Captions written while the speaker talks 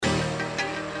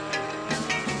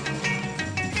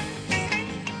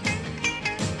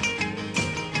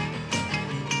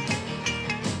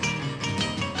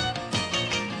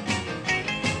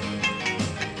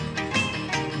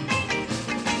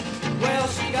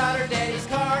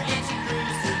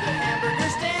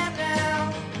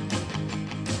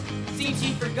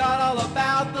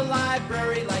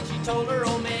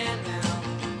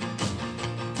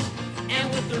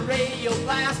radio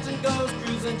blast and goes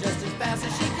cruising just as fast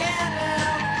as she can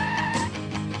now.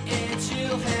 And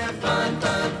she'll have fun,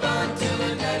 fun, fun till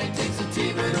her daddy takes a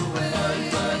T-bird away. Fun,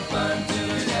 fun, fun till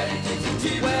her daddy takes a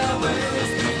T-bird away. Well, when the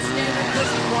streets stand because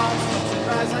she walks, she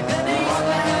cries like an ace.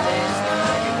 Like an ace,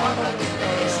 now you walk like an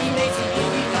ace. She makes the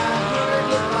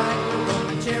 85 look like a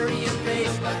Roman chariot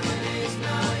race. Like an ace,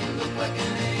 now you look like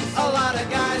an ace. A lot of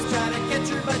guys try to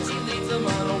catch her, but she leads them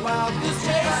on a wild goose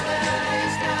chase. Like an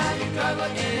ace, now you drive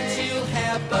like an ace. And she'll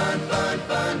have fun, fun,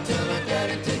 fun till her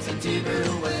daddy takes a T-bird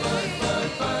away. Fun, fun,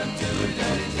 fun till her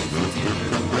daddy takes a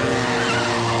T-bird away.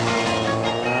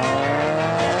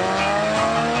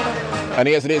 And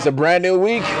yes, it is a brand new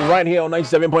week right here on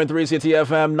 97.3 City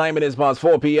FM, 9 minutes past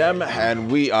 4 p.m.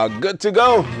 And we are good to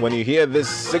go. When you hear this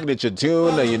signature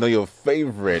tune, you know your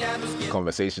favorite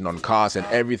conversation on cars and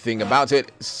everything about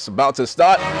it. It's about to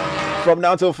start from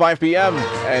now till 5 p.m.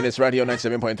 And it's right here on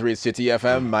 97.3 City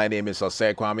FM. My name is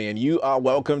Jose Kwame, and you are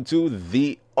welcome to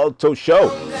The Auto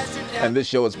Show. And this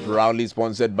show is proudly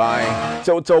sponsored by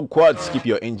Total Quads. Keep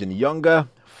your engine younger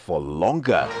for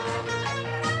longer.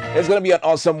 It's going to be an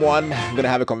awesome one. I'm going to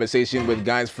have a conversation with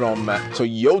guys from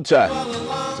Toyota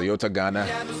Ghana.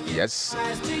 Yes.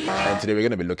 And today we're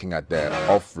going to be looking at the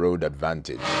off-road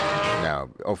advantage. Now,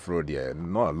 off-road, yeah,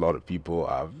 not a lot of people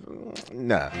have.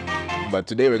 Nah. But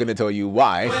today we're going to tell you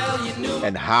why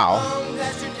and how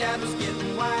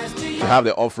to have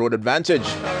the off-road advantage.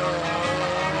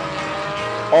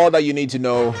 All that you need to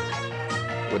know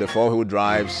with the four-wheel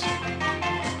drives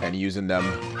and using them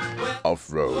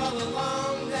off-road.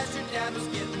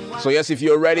 So yes, if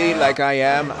you're ready, like I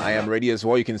am ready as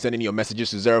well. You can send in your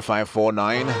messages to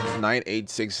 0549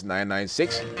 986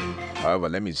 996. However,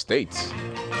 let me state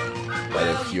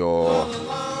that if your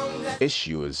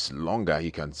issue is longer,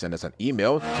 you can send us an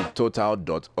email to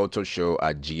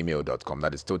total.autoshow@gmail.com.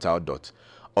 That is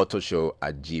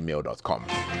total.autoshow@gmail.com.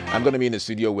 I'm going to be in the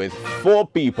studio with 4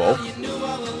 people.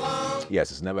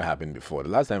 Yes, it's never happened before. The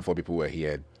last time 4 people were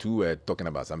here, 2 were talking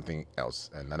about something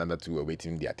else, and another 2 were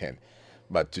waiting their turn.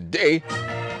 But today,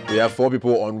 we have 4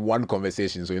 people on one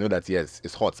conversation, so you know that, yes,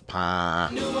 it's hot.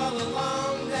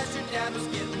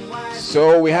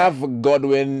 So we have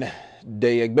Godwin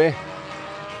Deyegbe.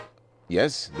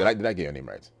 Yes? Did I get your name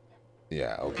right?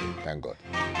 Yeah, okay. Thank God.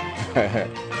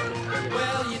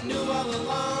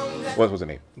 What was the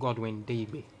name? Godwin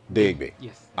Deyegbe. Deyegbe?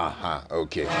 Yes.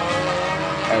 Okay.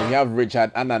 And we have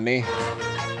Richard Anane,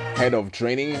 head of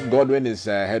training. Godwin is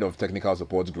head of technical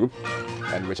support group.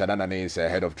 And Richard Anane is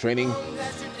head of training.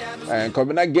 And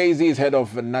Kobina Gazy is head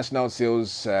of national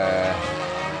sales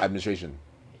administration.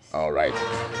 All right.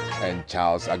 And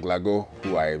Charles Aglago,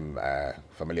 who I'm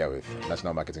familiar with,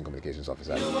 national marketing communications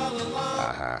officer.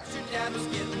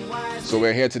 So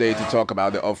we're here today to talk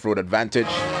about the off-road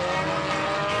advantage.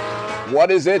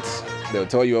 What is it? They'll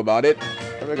tell you about it.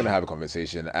 And we're going to have a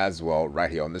conversation as well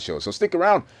right here on the show. So stick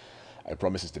around. I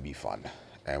promise it to be fun.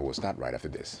 And we'll start right after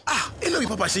this. You know,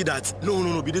 Papa, see that?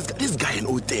 No, be this guy in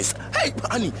old days. Hey,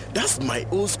 honey, that's my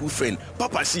old school friend,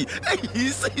 Papa. See, hey,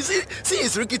 see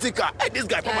his Ricky car. Hey, this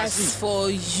guy, Papa. As for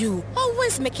you,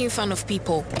 always making fun of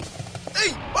people.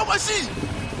 Hey, Papa, see.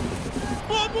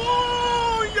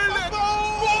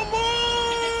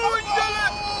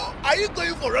 Are you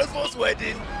going for Roscoe's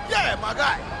wedding? Yeah, my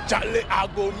guy. Charlie, I'll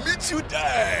go meet you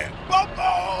there.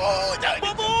 Bobo,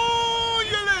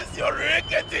 yes, your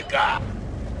Ricky car.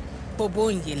 Bobo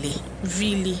Nyele,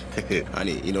 really?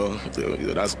 Honey, you know,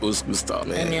 that's old school stuff,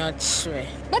 man. And you're sure.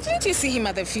 But didn't you see him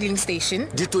at the filling station?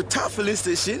 The Total filling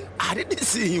station? I didn't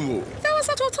see him. There was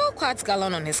a Total quartz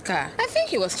gallon on his car. I think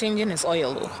he was changing his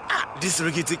oil, though. This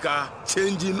Rickety car,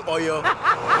 changing oil.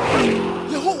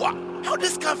 Yehovah, how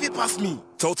this car fit past me?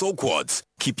 Total Quads.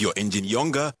 Keep your engine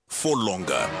younger for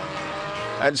longer.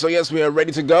 And so, yes, we are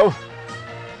ready to go.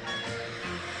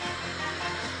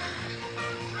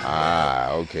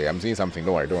 Okay. I'm seeing something.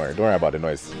 Don't worry about the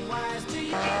noise.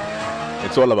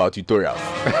 It's all about tutorials.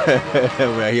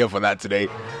 We're here for that today.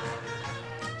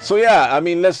 So yeah, I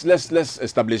mean, let's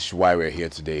establish why we're here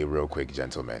today real quick,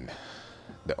 gentlemen.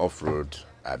 The off-road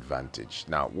advantage.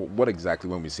 Now, what exactly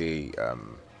when we say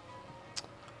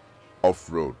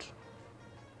off-road?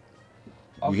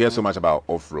 We hear so much about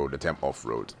off-road, the term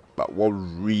off-road, but what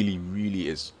really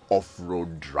is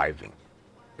off-road driving?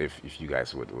 If you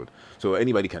guys would. So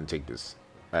anybody can take this,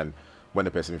 and when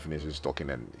the person finishes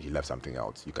talking and he left something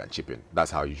out, you can chip in.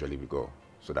 That's how usually we go,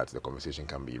 so that the conversation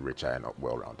can be richer and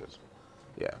well-rounded.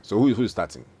 Yeah. So who's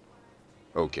starting?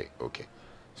 Okay.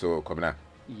 So Kobina.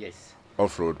 Yes.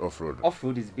 Off-road.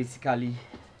 Off-road is basically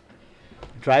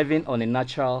driving on a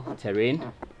natural terrain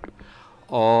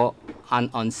or an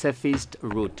unsurfaced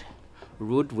road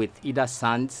road with either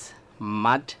sands,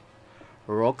 mud,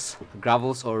 rocks,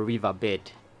 gravels, or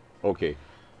riverbed. Okay.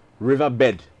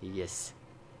 Riverbed. Yes.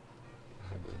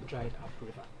 Dried up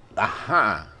river.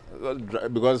 Aha.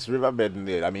 Because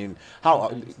riverbed, I mean, how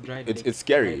Sometimes dried it's lake,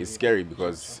 scary. dried It's river. scary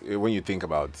because when you think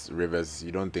about rivers,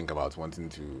 you don't think about wanting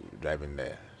to drive in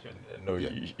there. No, Yeah.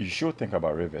 you should think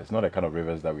about rivers, not the kind of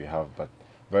rivers that we have, but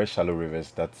very shallow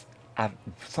rivers that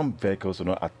some vehicles will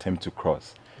not attempt to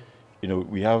cross. You know,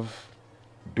 we have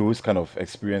those kind of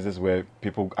experiences where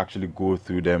people actually go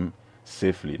through them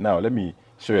safely. Now, let me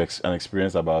show you an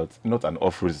experience about, not an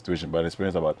off-road situation, but an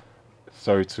experience about,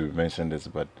 sorry to mention this,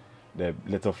 but the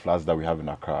little floods that we have in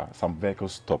Accra, some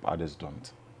vehicles stop, others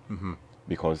don't.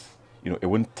 Because, you know, it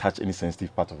won't touch any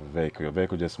sensitive part of the vehicle. Your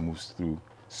vehicle just moves through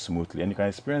smoothly, and you can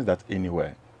experience that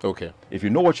anywhere. Okay. If you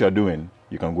know what you're doing,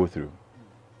 you can go through.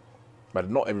 But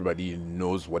not everybody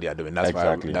knows what they are doing. That's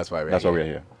Exactly. why. That's why That's why we're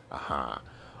here. Aha.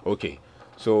 Okay.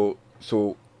 So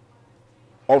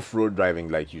off-road driving,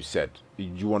 like you said, do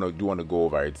you want to go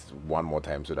over it one more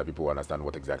time so that people understand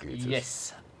what exactly it is?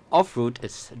 Yes. Off-road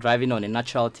is driving on a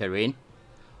natural terrain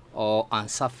or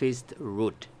unsurfaced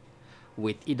road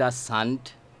with either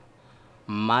sand,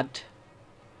 mud,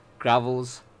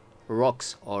 gravels,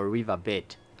 rocks, or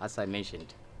riverbed, as I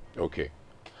mentioned. Okay.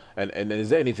 And is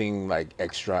there anything like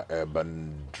extra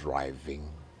urban driving?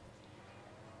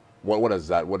 What is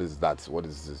that? What is that? What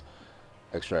is this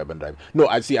extra urban driving? No,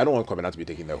 I don't want Kwame to be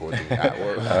taking the whole thing. All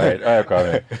right,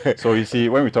 Kwame. So you see,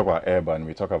 when we talk about urban,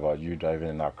 we talk about you driving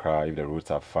in Accra, if the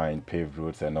roads are fine, paved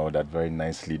roads and all that, very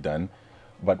nicely done.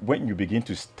 But when you begin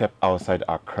to step outside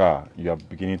Accra, you are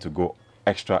beginning to go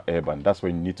extra urban. That's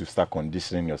when you need to start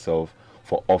conditioning yourself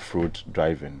for off-road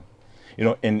driving. You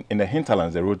know, in the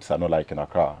hinterlands, the roads are not like in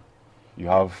Accra. You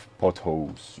have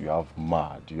potholes, you have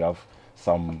mud, you have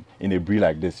some, in a breed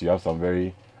like this, you have some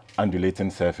very undulating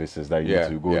surfaces that you need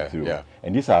to go through. Yeah.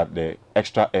 And these are the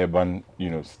extra urban, you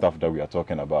know, stuff that we are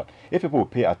talking about. If people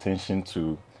pay attention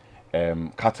to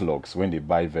catalogs when they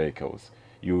buy vehicles,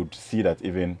 you would see that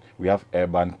even we have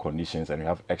urban conditions and we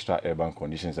have extra urban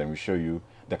conditions, and we show you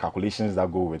the calculations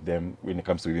that go with them when it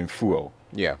comes to even fuel.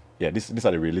 Yeah. Yeah, these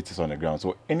are the realities on the ground.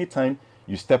 So anytime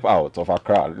you step out of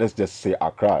Accra, let's just say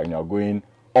Accra, and you're going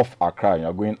off Accra, and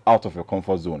you're going out of your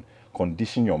comfort zone,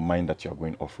 condition your mind that you're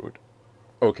going off-road.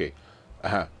 Okay.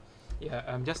 Uh-huh.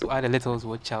 Yeah, just to add a little to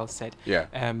what Charles said. Yeah.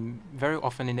 Very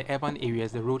often in the urban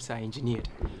areas, the roads are engineered.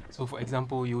 So, for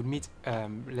example, you would meet,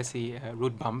 let's say,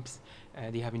 road bumps.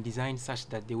 They have been designed such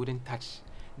that they wouldn't touch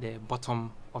the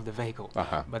bottom of the vehicle.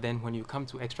 Uh-huh. But then when you come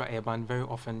to extra urban, very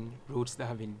often roads that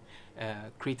have been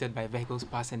created by vehicles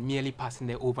merely passing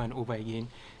there over and over again.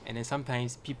 And then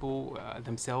sometimes people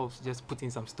themselves just put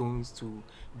in some stones to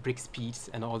break speeds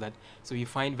and all that. So you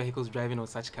find vehicles driving on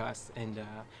such cars, and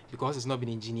because it's not been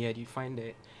engineered, you find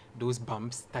those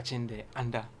bumps touching the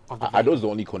under of the vehicle. Are those the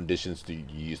only conditions you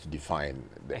use to define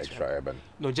the extra urban?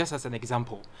 No, just as an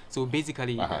example. So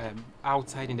basically,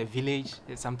 outside in the village,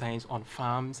 sometimes on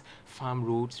farms, farm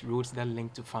roads that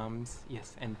link to farms,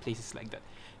 yes, and places like that.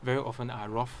 Very often are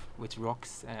rough with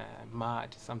rocks,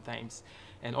 mud sometimes,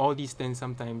 and all these things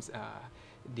sometimes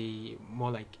they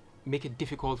more like make it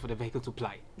difficult for the vehicle to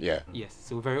ply. Yeah. Yes,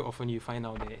 so very often you find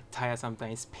out the tire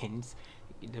sometimes spins,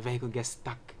 the vehicle gets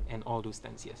stuck and all those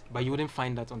things, yes. But you wouldn't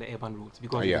find that on the urban roads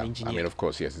because it's been I engineered. mean, of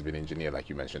course, yes, it's been engineered, like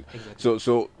you mentioned. Exactly.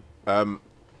 So,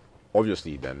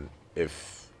 obviously, then,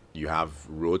 if you have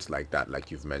roads like that,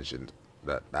 like you've mentioned,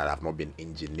 that have not been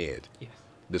engineered, Yes.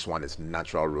 this one is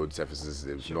natural road surfaces,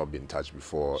 it's Sure. not been touched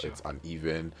before, Sure. it's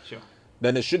uneven, Sure.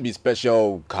 then there should be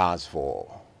special cars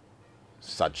for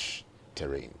such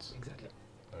terrains. Exactly.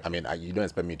 I mean, you don't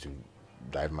expect me to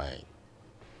drive my,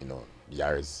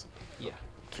 Yaris Yeah.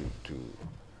 to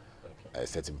a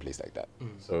certain place like that.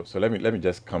 So let me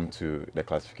just come to the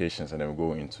classifications, and then we'll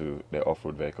go into the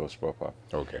off-road vehicles proper.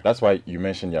 Okay. That's why you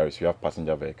mentioned Yaris. You have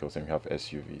passenger vehicles and you have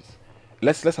SUVs.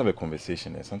 Let's have a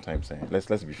conversation. And sometimes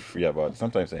let's be free about it.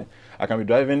 Sometimes I can be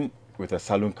driving with a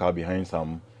saloon car behind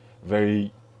some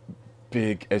very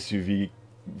big SUV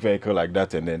vehicle like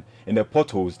that, and then in the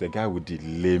potholes the guy would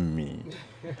delay me.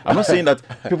 I'm not saying that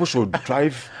people should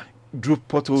drive through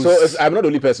potholes. So I'm not the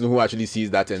only person who actually sees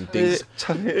that and thinks,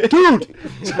 Charlie,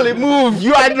 Charlie, move,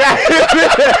 you are driving.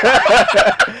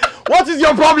 What is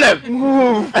your problem?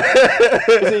 move.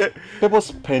 See,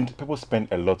 people spend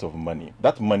a lot of money.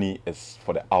 That money is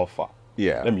for the alpha.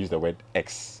 Yeah. Let me use the word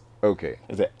X. Okay.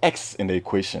 There's an X in the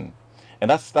equation, and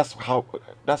that's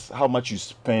how much you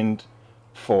spend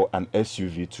for an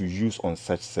SUV to use on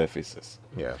such surfaces.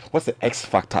 Yeah. What's the X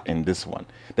factor in this one?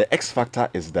 The X factor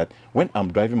is that when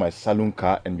I'm driving my saloon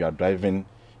car and you are driving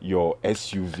your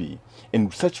SUV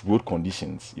in such road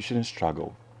conditions, you shouldn't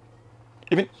struggle.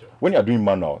 Even when you're doing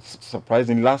manual,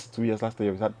 surprisingly, last 3 years, we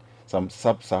had some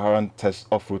sub-Saharan test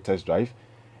off-road test drive.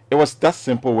 It was that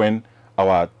simple when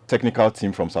our technical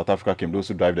team from South Africa came, those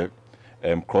who drive the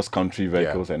cross-country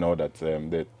vehicles and all that,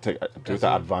 the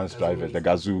Toyota Advanced drivers, the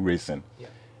Gazoo racing. Yeah.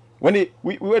 When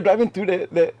we were driving through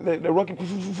the rocky,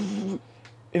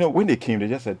 when they came, they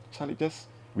just said, Charlie, just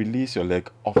release your leg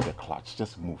off the clutch,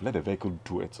 just move, let the vehicle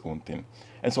do its own thing.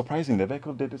 And surprisingly, the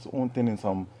vehicle did its own thing in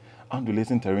some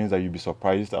undulating terrains that you'd be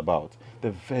surprised about.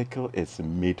 The vehicle is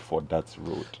made for that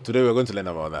road. Today we're going to learn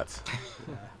about that.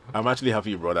 I'm actually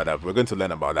happy you brought that up. We're going to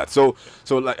learn about that. So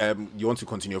like, you want to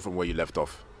continue from where you left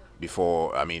off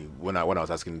before? I mean, when I was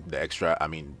asking the extra, I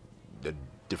mean, the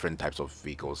different types of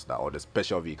vehicles or the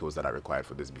special vehicles that are required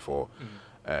for this before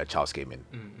Charles came in.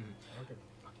 Okay.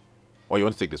 Or you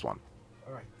want to take this one?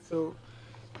 All right. So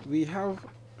we have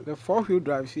the 4-wheel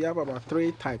drives. We have about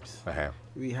 3 types.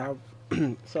 We have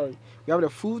we have the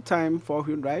full-time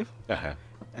 4-wheel drive,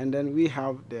 and then we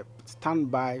have the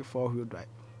standby 4-wheel drive,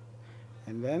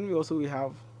 and then we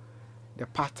have the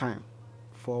part-time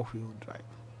 4-wheel drive.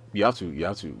 You have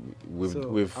to.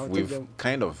 We've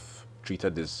kind of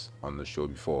treated this on the show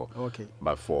before. Okay.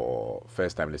 But for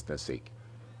first-time listeners' sake,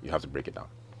 you have to break it down.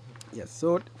 Yes.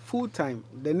 So full-time,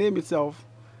 the name itself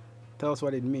tells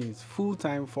what it means.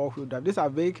 Full-time 4-wheel drive. These are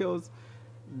vehicles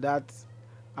that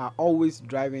are always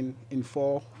driving in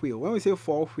 4-wheel. When we say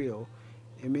 4-wheel,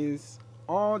 it means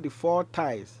all the 4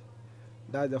 tires,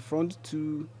 that the front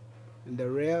 2 and the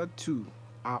rear 2,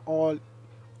 are all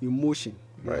in motion.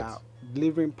 They are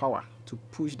delivering power to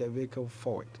push the vehicle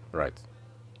forward. Right.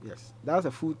 Yes, that's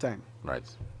a full time. Right.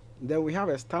 Then we have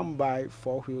a standby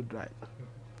 4-wheel drive.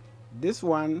 This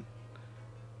one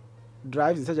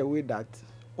drives in such a way that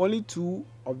only 2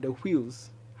 of the wheels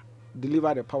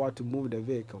deliver the power to move the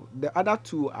vehicle. The other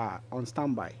 2 are on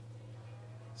standby.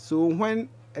 So when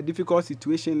a difficult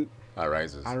situation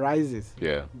arises,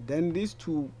 then these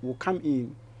 2 will come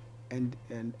in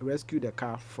and rescue the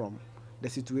car from the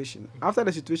situation. After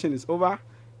the situation is over,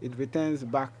 it returns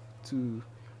back to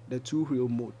the 2-wheel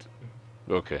mode.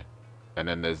 Okay. And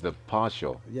then there's the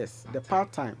partial. Yes, the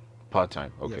part-time.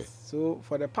 Part-time, okay. Yes. So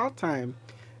for the part-time,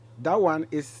 that one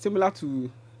is similar to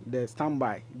the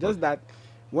standby, just that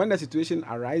when the situation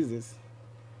arises,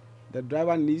 the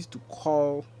driver needs to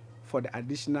call for the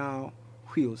additional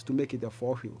wheels to make it a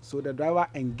 4-wheel. So the driver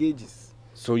engages.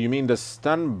 So you mean the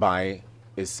standby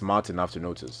is smart enough to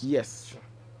notice? Yes.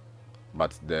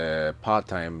 But the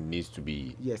part-time needs to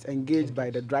be... Yes, engaged by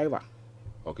the driver.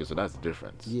 Okay, so that's the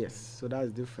difference. Yes, so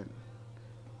that's different.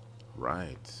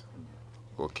 Right.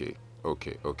 Okay.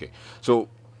 So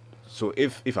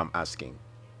if I'm asking,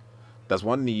 does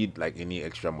one need like any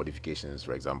extra modifications,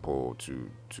 for example, to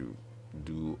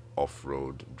do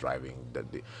off-road driving?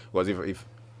 Because if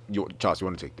you, Charles, you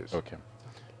want to take this? Okay.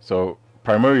 So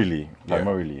primarily,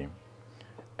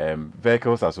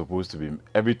 vehicles are supposed to be,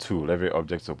 every tool, every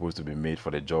object is supposed to be made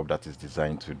for the job that is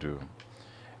designed to do.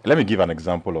 Let me give an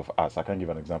example of us. I can't give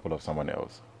an example of someone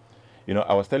else.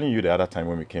 I was telling you the other time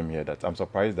when we came here that I'm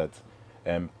surprised that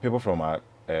people from our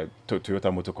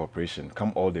Toyota Motor Corporation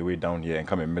come all the way down here and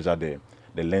come and measure the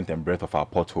length and breadth of our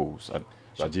potholes. And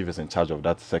Rajiv is in charge of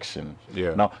that section.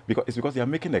 Yeah. Now, because they are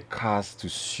making the cars to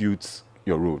suit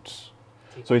your roads.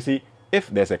 So you see, if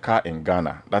there's a car in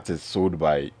Ghana that is sold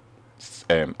by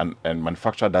and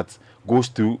manufacturer that goes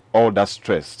through all that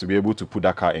stress to be able to put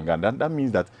that car in Ghana, that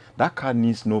means that car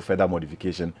needs no further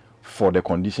modification for the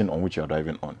condition on which you are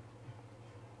driving on.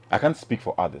 I can't speak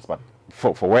for others, but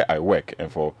for where I work and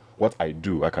for what I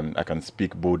do, I can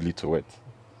speak boldly to it.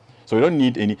 So you don't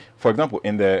need any. For example,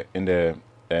 in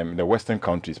the Western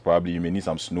countries, probably you may need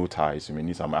some snow tires, you may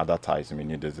need some other tires, you may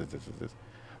need this.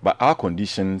 But our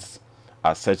conditions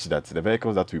are such that the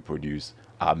vehicles that we produce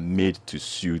are made to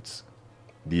suit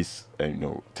these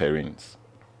terrains.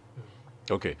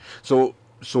 Okay. So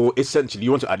essentially,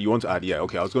 you want to add? Yeah.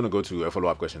 Okay. I was going to go to a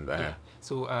follow-up question.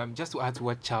 So just to add to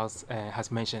what Charles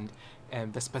has mentioned,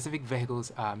 the specific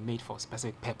vehicles are made for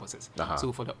specific purposes.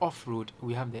 So for the off-road,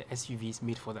 we have the SUVs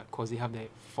made for that because they have the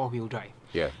 4-wheel drive.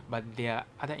 Yeah. But there are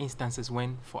other instances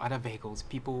when for other vehicles,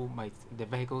 the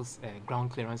vehicle's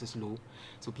ground clearance is low,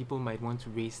 so people might want to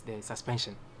raise the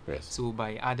suspension. Yes. So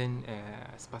by adding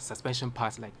suspension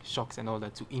parts like shocks and all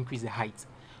that to increase the height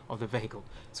of the vehicle,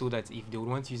 so that if they would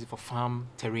want to use it for farm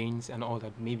terrains and all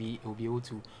that, maybe it will be able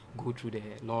to go through the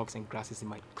logs and grasses it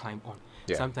might climb on.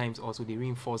 Yeah. Sometimes also they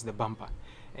reinforce the bumper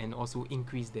and also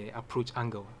increase the approach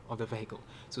angle of the vehicle,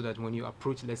 so that when you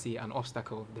approach, let's say, an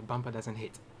obstacle, the bumper doesn't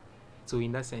hit. So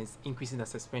in that sense, increasing the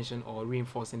suspension or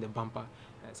reinforcing the bumper,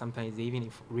 sometimes they even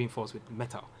reinforce with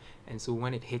metal. And so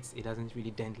when it hits, it doesn't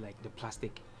really dent like the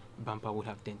plastic bumper would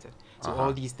have dented. So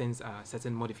all these things are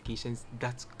certain modifications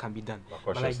that can be done.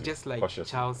 But like just like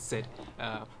Charles said,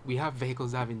 we have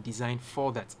vehicles that have been designed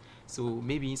for that. So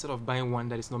maybe instead of buying one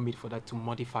that is not made for that to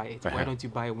modify it, why don't you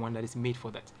buy one that is made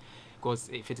for that? Because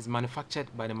if it is manufactured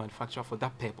by the manufacturer for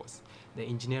that purpose, the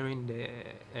engineering,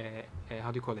 the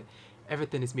how do you call it,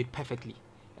 everything is made perfectly.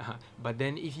 But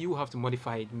then if you have to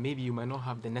modify it, maybe you might not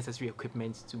have the necessary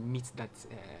equipment to meet that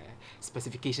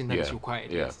specification that is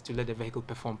required to let the vehicle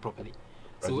perform properly.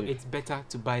 So it's better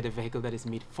to buy the vehicle that is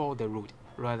made for the road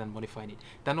rather than modifying it.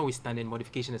 That notwithstanding,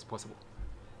 modification is possible.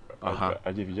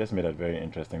 Ajib, you just made a very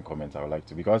interesting comment. I would like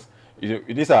to, because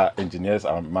these are engineers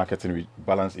and marketing, we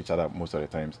balance each other most of the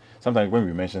times. Sometimes when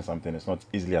we mention something, it's not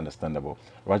easily understandable.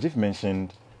 Rajiv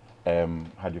mentioned,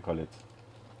 how do you call it?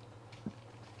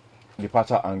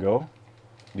 Departure angle.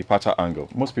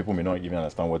 Most people may not even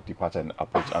understand what departure and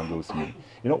approach angles mean.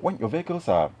 You know, when your vehicles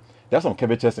are, there are some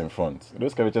curvatures in front.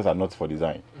 Those curvatures are not for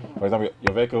design. For example,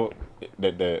 your vehicle,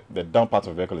 the down part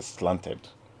of the vehicle is slanted.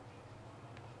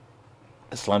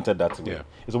 Slanted that way.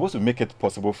 It's supposed to make it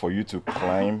possible for you to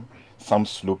climb some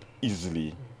slope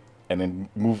easily and then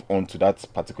move on to that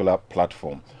particular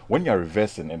platform. When you're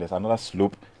reversing and there's another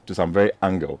slope to some very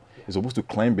angle, it's supposed to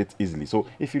climb it easily. So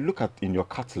if you look at in your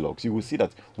catalogs, you will see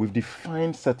that we've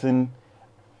defined certain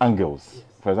angles.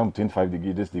 For example, 25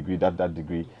 degree, this degree, that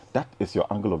degree. That is your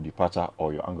angle of departure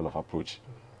or your angle of approach.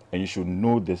 And you should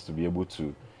know this to be able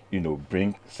to, you know,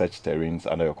 bring such terrains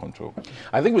under your control.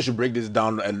 I think we should break this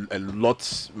down a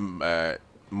lot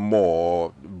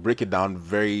more, break it down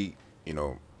very, you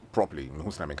know, properly,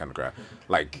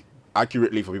 like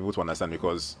accurately for people to understand,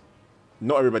 because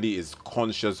not everybody is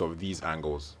conscious of these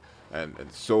angles. And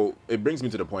so it brings me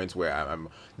to the point where I'm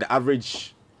the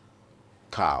average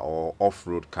car or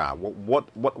off-road car. What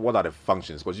are the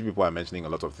functions? Because you people are mentioning a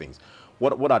lot of things.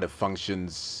 What are the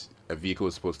functions a vehicle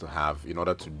is supposed to have in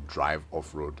order to drive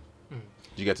off-road? Do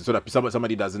you get it? So that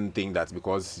somebody doesn't think that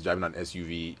because driving an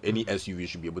SUV, any SUV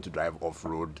should be able to drive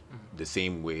off-road the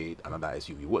same way another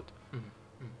SUV would.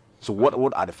 So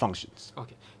what are the functions?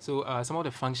 Okay, so some of the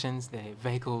functions the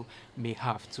vehicle may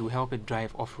have to help it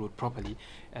drive off-road properly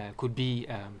could be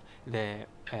the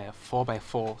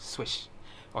 4x4 switch.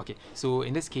 Okay, so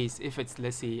in this case, if it's,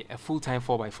 let's say, a full-time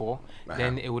 4x4,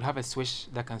 then it would have a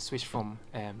switch that can switch from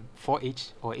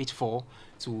 4H or H4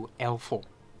 to L4.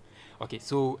 Okay,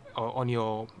 so on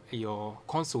your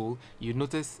console, you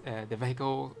notice the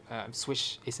vehicle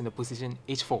switch is in the position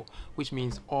H4, which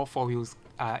means all four wheels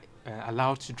are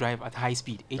allowed to drive at high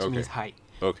speed. H means high.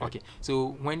 Okay,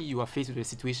 so when you are faced with a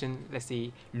situation, let's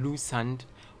say loose sand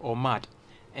or mud,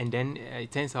 and then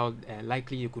it turns out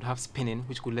likely you could have spinning,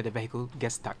 which could let the vehicle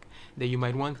get stuck, then you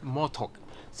might want more torque.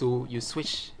 So you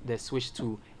switch the switch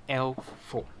to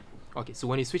L4. Okay, so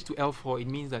when you switch to L4, it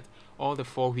means that all the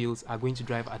four wheels are going to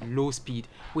drive at low speed,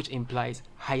 which implies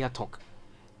higher torque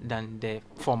than the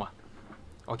former.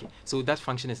 Okay, so that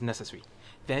function is necessary.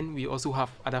 Then we also have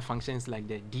other functions like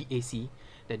the DAC,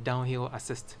 the downhill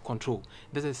assist control.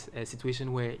 This is a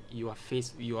situation where you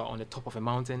are on the top of a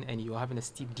mountain and you are having a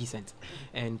steep descent,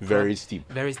 and very steep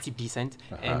descent,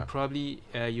 and probably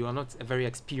you are not a very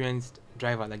experienced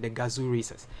driver like the Gazoo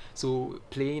racers. So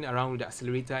playing around with the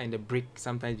accelerator and the brake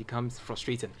sometimes becomes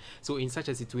frustrating. So in such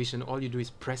a situation, all you do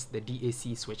is press the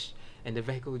DAC switch, and the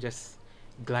vehicle just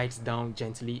glides down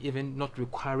gently, even not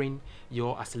requiring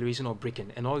your acceleration or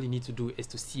braking, and all you need to do is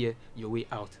to steer your way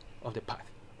out of the path.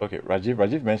 Okay,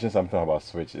 Rajiv mentioned something about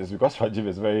switch. It's because Rajiv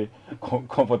is very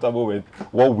comfortable with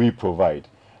what we provide.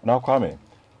 Now, Kwame,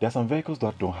 there are some vehicles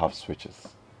that don't have switches.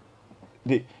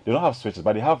 They don't have switches,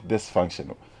 but they have this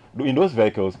function. In those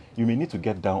vehicles, you may need to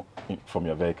get down from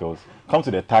your vehicles, come to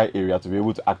the tire area to be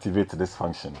able to activate this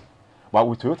function. But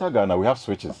with Toyota Ghana, we have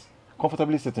switches.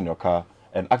 Comfortably sit in your car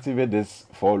and activate this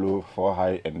 4 low, 4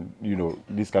 high, and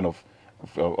this kind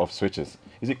of switches.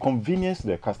 You see, convenience to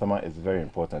the customer is very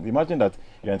important. Imagine that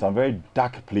you're in some very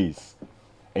dark place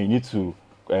and you need to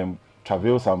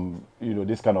travel some,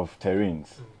 this kind of terrains.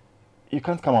 You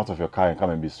can't come out of your car and come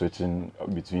and be switching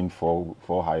between 4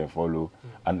 high and 4 low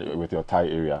and with your tire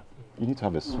area. You need to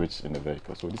have a switch in the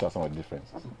vehicle. So these are some of the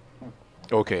differences.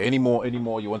 Okay, any more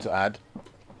you want to add?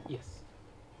 Yes.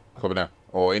 Kobina,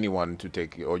 or anyone to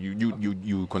take, or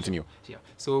you continue. Yeah.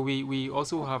 So we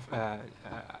also have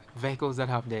vehicles that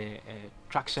have the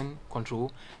traction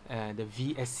control, the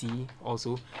VSC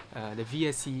also. The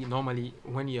VSC, normally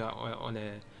when you are on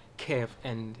a curve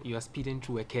and you are speeding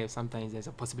through a curve, sometimes there's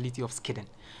a possibility of skidding.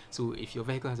 So if your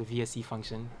vehicle has a VSC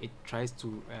function, it tries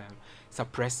to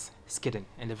suppress skidding,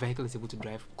 and the vehicle is able to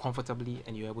drive comfortably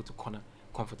and you're able to corner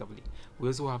comfortably. We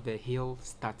also have the hill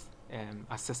start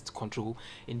assist control.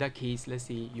 In that case, let's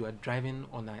say you are driving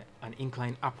on an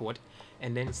incline upward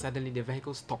and then suddenly the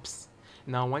vehicle stops.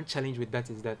 Now, one challenge with that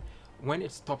is that when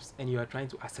it stops and you are trying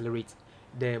to accelerate,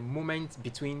 the moment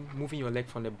between moving your leg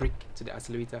from the brake to the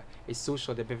accelerator is so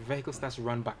short that the vehicle starts to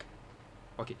run back.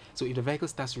 Okay, so if the vehicle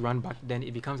starts to run back, then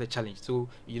it becomes a challenge. So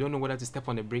you don't know whether to step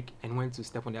on the brake and when to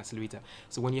step on the accelerator.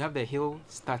 So when you have the hill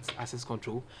start assist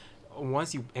control,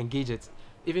 once you engage it,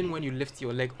 even when you lift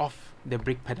your leg off the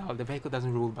brake pedal, the vehicle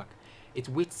doesn't roll back. It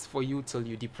waits for you till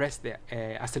you depress the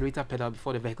accelerator pedal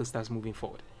before the vehicle starts moving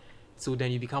forward. So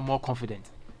then you become more confident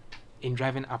in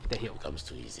driving up the hill. It becomes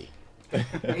too easy.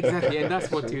 Exactly, and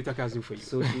that's what Toyota cars do for you.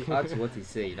 So to add to what he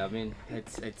said, I mean,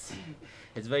 it's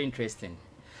very interesting.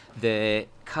 The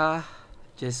car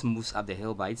just moves up the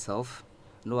hill by itself,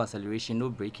 no acceleration, no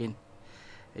braking.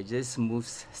 It just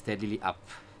moves steadily up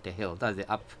the hill. That's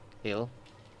the uphill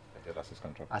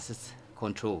assist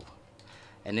control.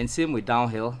 And then same with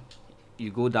downhill.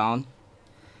 You go down,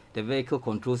 the vehicle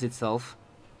controls itself,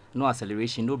 no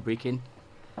acceleration, no braking,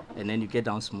 and then you get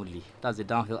down smoothly. That's the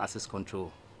downhill assist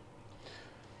control.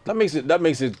 That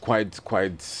makes it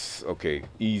quite okay,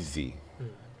 easy.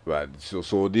 Right.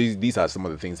 So these are some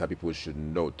of the things that people should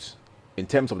note in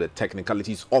terms of the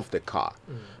technicalities of the car.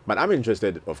 But I'm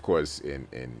interested, of course,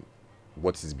 in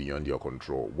what is beyond your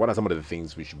control. What are some of the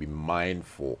things we should be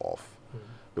mindful of?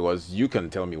 Because you can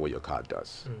tell me what your car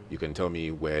does. You can tell me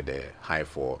where the high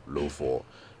for, low for,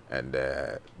 and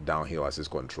downhill assist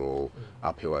control,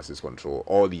 uphill assist control,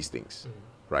 all these things,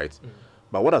 right?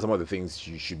 But what are some of the things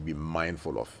you should be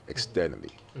mindful of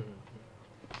externally?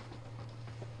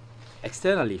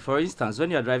 Externally, for instance, when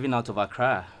you're driving out of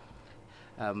Accra,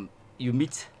 you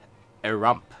meet a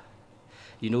ramp.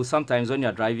 You know, sometimes when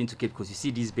you're driving to Cape Coast, you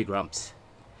see these big ramps.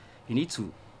 You need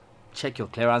to check your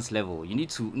clearance level. You need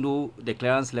to know the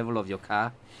clearance level of your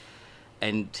car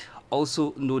and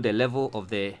also know the level of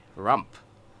the ramp.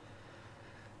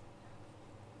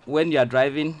 When you're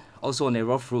driving also on a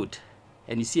rough road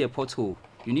and you see a pothole,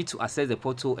 you need to assess the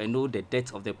pothole and know the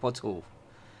depth of the pothole.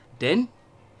 Then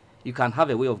you can have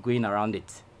a way of going around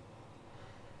it.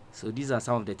 So these are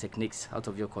some of the techniques out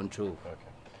of your control. Okay.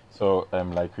 So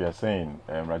like we are saying,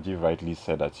 Rajiv rightly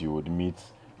said that you would meet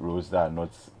roads that are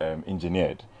not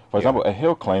engineered. For example, a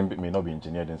hill climb may not be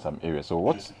engineered in some areas. So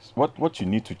what you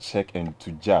need to check and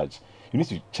to judge, you need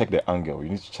to check the angle, you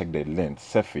need to check the length,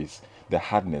 surface, the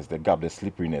hardness, the gap, the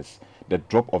slipperiness, the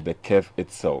drop of the curve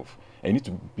itself. And you need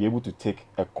to be able to take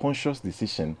a conscious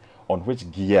decision on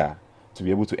which gear to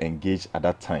be able to engage at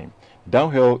that time.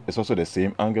 Downhill is also the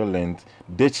same, angle, length.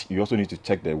 Ditch, you also need to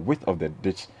check the width of the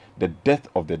ditch, the depth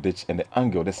of the ditch, and the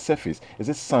angle, the surface. Is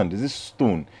it sand? Is it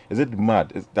stone? Is it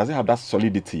mud? Does it have that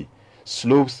solidity?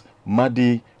 Slopes,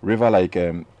 muddy, river like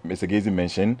Mr. Gazy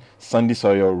mentioned, sandy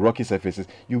soil, rocky surfaces.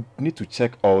 You need to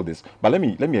check all this. But let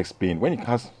me explain. When it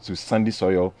comes to sandy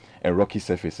soil and rocky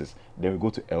surfaces, then we go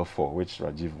to L4, which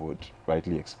Rajiv would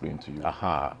rightly explain to you.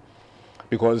 Aha.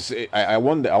 Because I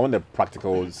want the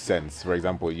practical sense. For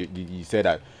example, you said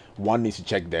that one needs to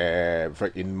check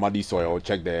in muddy soil,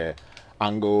 check the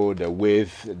angle, the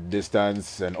width,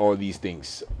 distance, and all these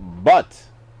things. But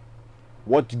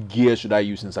what gear should I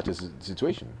use in such a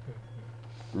situation?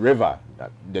 River,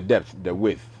 the depth, the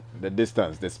width, the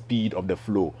distance, the speed of the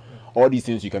flow. All these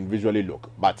things you can visually look,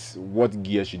 but what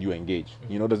gear should you engage?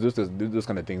 You know, those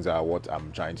kind of things are what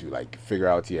I'm trying to figure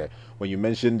out here. When you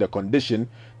mention the condition,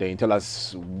 then you tell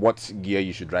us what gear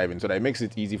you should drive in, so that it makes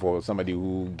it easy for somebody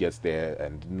who gets there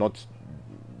and not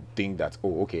think that,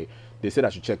 oh, okay, they said I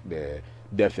should check the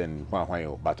depth and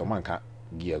but man can't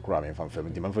gear from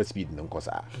 70 speed no cause.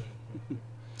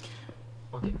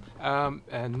 Okay.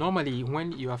 Normally,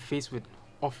 when you are faced with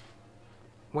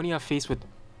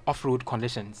off-road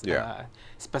conditions,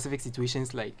 specific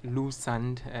situations like loose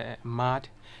sand, mud,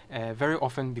 very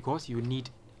often because you need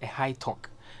a high torque,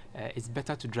 it's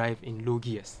better to drive in low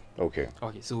gears. Okay.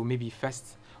 Okay. So maybe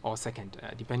first or second,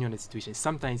 depending on the situation.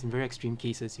 Sometimes, in very extreme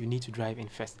cases, you need to drive in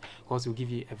first because it will give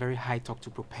you a very high torque to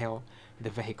propel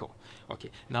the vehicle. Okay.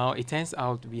 Now, it turns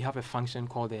out we have a function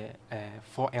called the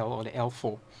 4L or the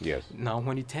L4. Yes. Now,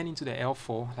 when you turn into the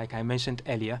L4, like I mentioned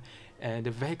earlier,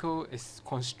 the vehicle is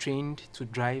constrained to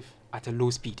drive at a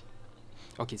low speed.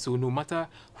 Okay, so no matter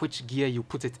which gear you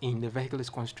put it in, the vehicle is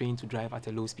constrained to drive at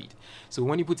a low speed. So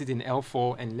when you put it in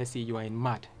L4 and let's say you are in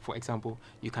mud, for example,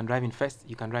 you can drive in first,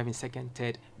 you can drive in second,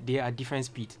 third. They are different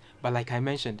speeds. But like I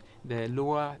mentioned, the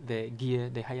lower the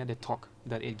gear, the higher the torque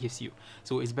that it gives you.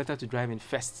 So it's better to drive in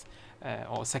first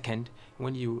or second.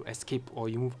 When you escape or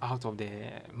you move out of the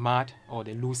mud or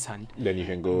the loose sand, Then you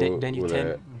can go. then you with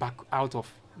turn back out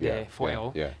of Yeah, the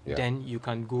 4L. yeah. Then you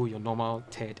can go your normal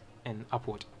third and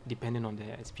upward, depending on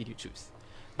the speed you choose.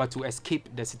 But to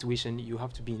escape the situation, you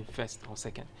have to be in first or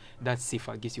second. That's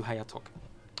safer, gives you higher torque.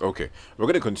 Okay, we're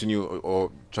going to continue.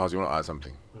 Or Charles, you want to add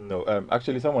something? No,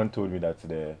 actually, someone told me that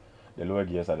the lower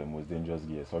gears are the most dangerous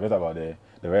gears. Forget about the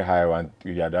very high one.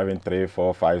 You are driving 3,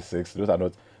 4, 5, 6. Those are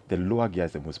not. The lower gear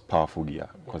is the most powerful gear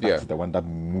because that's the one that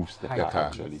moves the car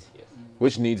actually. Yes.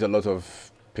 Which needs a lot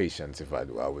of patience, if I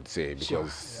would say,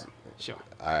 because Sure.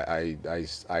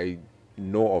 I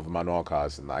know of manual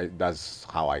cars, and that's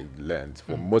how I learned.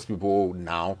 For most people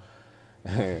now,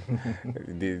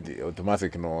 the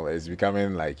automatic and all is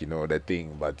becoming like the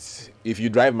thing. But if you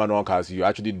drive manual cars, you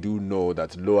actually do know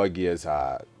that lower gears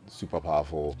are super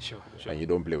powerful, Sure. and you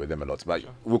don't play with them a lot. But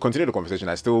we'll continue the conversation.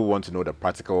 I still want to know the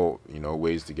practical,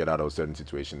 ways to get out of certain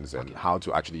situations and how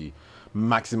to actually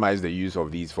maximize the use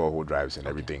of these 4-wheel drives and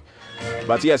everything.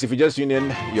 But yes, if you just tune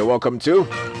in, you're welcome to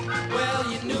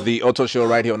the Auto Show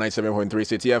right here on 97.3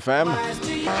 City FM.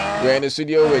 We're in the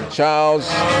studio with Charles,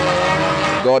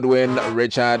 Godwin,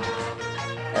 Richard,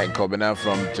 and Kobina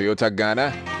from Toyota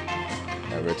Ghana.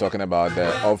 And we're talking about the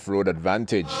off-road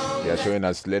advantage. They are showing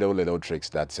us little tricks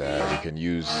that we can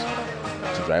use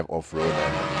to drive off-road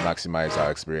and maximize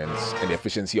our experience and the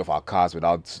efficiency of our cars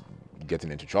without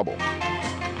getting into trouble.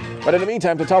 But in the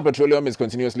meantime, Total Petroleum is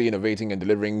continuously innovating and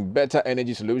delivering better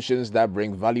energy solutions that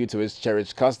bring value to its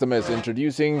cherished customers.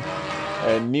 Introducing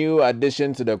a new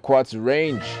addition to the Quartz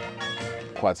range.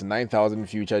 Quartz 9000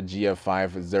 Future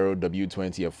GF5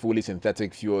 0W20, a fully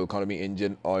synthetic fuel economy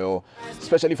engine oil,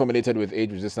 specially formulated with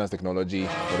age resistance technology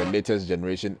for the latest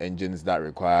generation engines that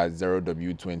require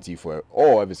 0W20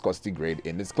 or viscosity grade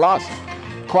in its class.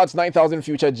 Quartz 9000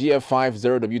 Future GF5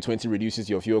 0W20 reduces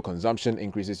your fuel consumption,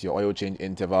 increases your oil change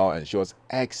interval, ensures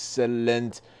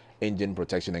excellent engine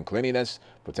protection and cleanliness,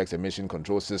 protects emission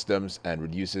control systems, and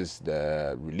reduces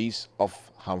the release of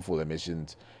harmful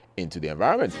emissions into the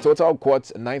environment. Total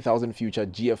Quartz 9000 Future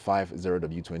GF5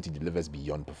 0W20 delivers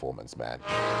beyond performance, man.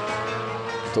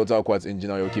 Total Quartz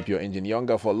engine oil, keep your engine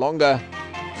younger for longer.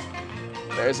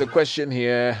 There's a question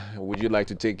here. Would you like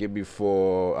to take it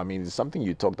before? I mean, it's something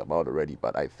you talked about already,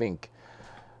 but I think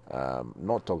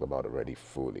not talked about already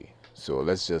fully. So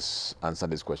let's just answer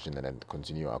this question and then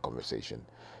continue our conversation.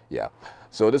 Yeah.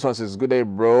 So this one says, "Good day,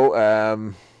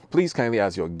 bro. Please kindly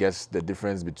ask your guests the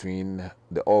difference between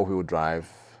the all-wheel drive."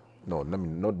 No,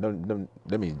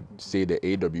 let me say the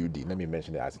AWD. Let me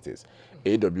mention it as it is.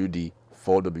 AWD,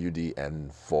 4WD,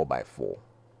 and 4x4.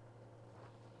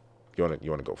 You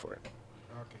wanna go for it?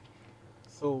 Okay.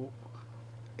 So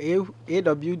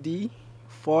AWD,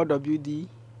 4WD,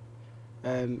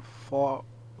 and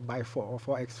 4x4 or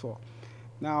 4x4.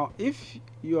 Now, if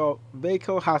your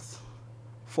vehicle has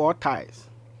 4 tires,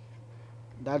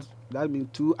 that means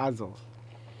 2 axles.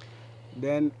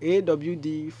 Then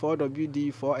AWD,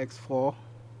 4WD, 4x4,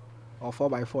 or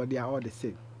 4x4, they are all the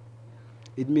same.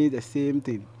 It means the same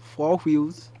thing. 4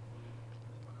 wheels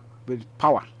with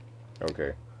power.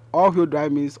 Okay. All-wheel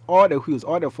drive means all the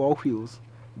 4 wheels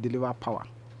deliver power.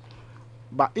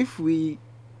 But if we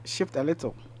shift a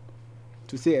little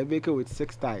to say a vehicle with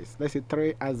 6 tires, let's say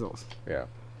 3 axles,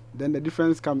 then the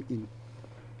difference comes in.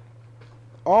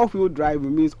 All-wheel drive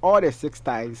means all the 6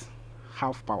 tires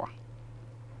have power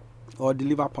or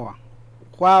deliver power,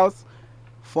 whilst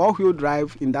 4-wheel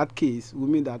drive in that case will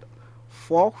mean that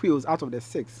 4 wheels out of the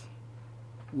 6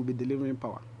 will be delivering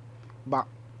power. But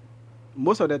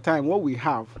most of the time what we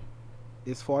have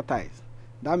is 4 tires.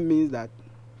 That means that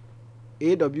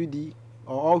AWD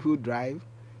or all-wheel drive,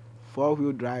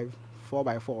 4-wheel drive,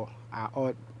 4x4 are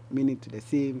all meaning to the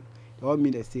same. They all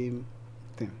mean the same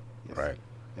thing. Yes. Right.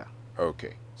 Yeah.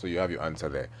 Okay. So you have your answer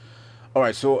there. All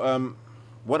right. So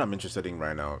what I'm interested in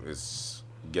right now is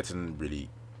getting really,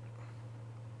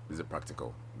 is it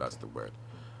practical? That's the word.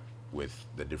 With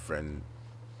the different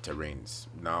terrains.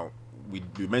 Now, we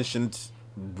mentioned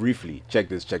briefly, check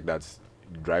this, check that,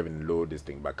 driving low, this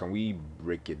thing, but can we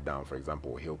break it down, for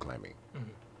example, hill climbing?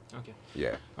 Okay.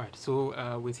 Yeah. All right.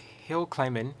 So with hill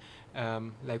climbing,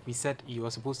 like we said, you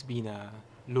are supposed to be in a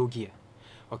low gear.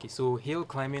 Okay. So hill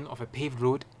climbing of a paved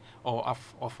road or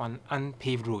of an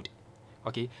unpaved road.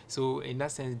 Okay, so in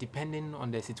that sense, depending on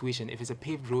the situation, if it's a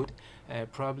paved road,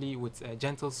 probably with a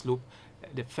gentle slope,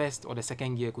 the first or the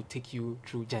second gear could take you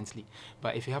through gently.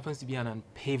 But if it happens to be an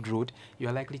unpaved road, you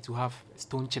are likely to have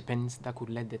stone chippings that could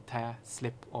let the tire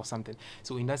slip or something.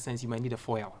 So in that sense, you might need a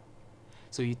 4L.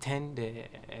 So you turn the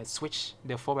switch,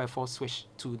 the 4x4 switch,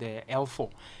 to the L4.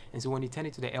 And so when you turn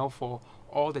it to the L4,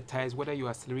 all the tires, whether you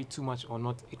accelerate too much or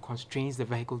not, it constrains the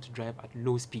vehicle to drive at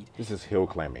low speed. This is hill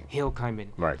climbing. Hill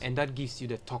climbing. Right. And that gives you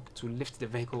the torque to lift the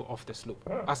vehicle off the slope,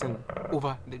 as in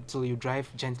over, till you drive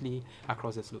gently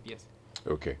across the slope, yes.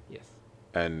 Okay. Yes.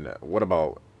 And what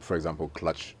about, for example,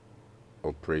 clutch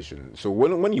operation? So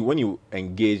when you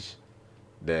engage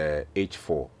the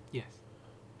H4, yes.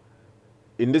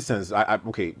 In this sense,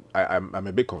 I'm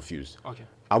a bit confused. Okay.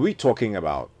 Are we talking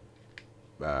about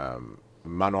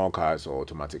manual cars or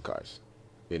automatic cars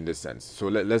in this sense? So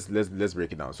let's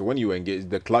break it down. So when you engage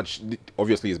the clutch,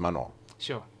 obviously is manual.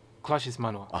 Sure. Clutch is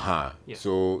manual. Yes.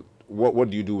 So what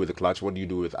do you do with the clutch? What do you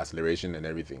do with acceleration and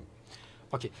everything?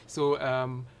 Okay.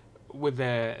 So with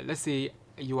the, let's say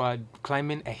you are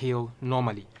climbing a hill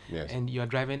normally, yes, and you are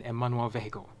driving a manual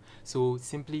vehicle. So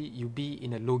simply you be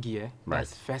in a low gear, right,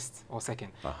 that's first or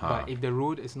second. But if the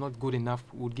road is not good enough,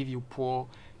 it would give you poor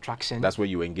traction. That's where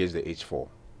you engage the H4.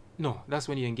 No, that's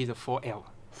when you engage the 4L.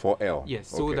 4L. Yes,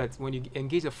 so okay, that when you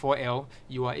engage the 4L,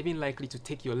 you are even likely to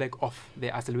take your leg off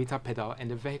the accelerator pedal and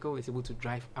the vehicle is able to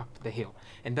drive up the hill.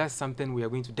 And that's something we are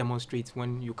going to demonstrate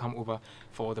when you come over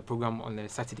for the program on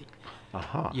Saturday.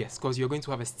 Yes, because you're going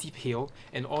to have a steep hill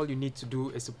and all you need to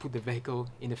do is to put the vehicle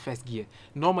in the first gear.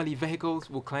 Normally vehicles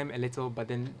will climb a little, but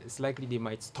then it's likely they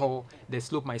might stall, the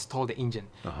slope might stall the engine.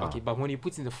 Okay, but when you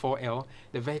put in the 4L,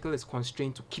 the vehicle is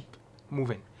constrained to keep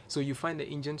moving. So you find the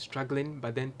engine struggling,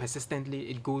 but then persistently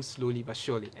it goes slowly but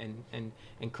surely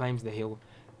and climbs the hill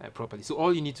properly. So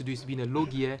all you need to do is be in a low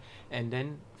gear and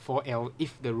then 4L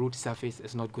if the road surface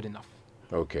is not good enough.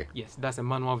 Okay. Yes, that's a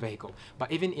manual vehicle.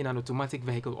 But even in an automatic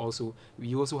vehicle also,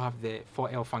 we also have the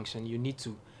 4L function. You need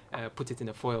to put it in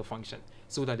the 4L function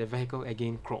so that the vehicle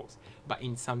again crawls. But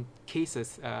in some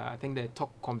cases, I think the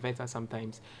torque converter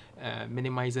sometimes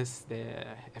minimizes the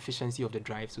efficiency of the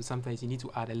drive. So sometimes you need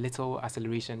to add a little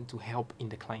acceleration to help in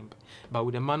the climb. But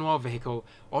with a manual vehicle,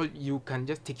 all you can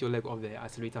just take your leg off the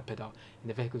accelerator pedal and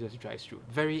the vehicle just drives through.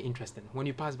 Very interesting. When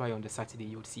you pass by on the Saturday,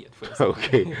 you'll see it first.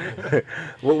 Okay.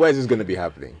 Well, where is this going to be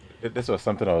happening? This was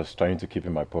something I was trying to keep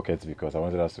in my pockets because I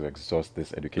wanted us to exhaust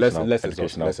this educational Let's part.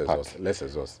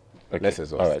 exhaust. Okay. Let's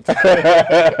exhaust. All right.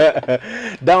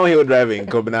 Downhill driving.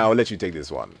 Kobina, I'll let you take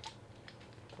this one.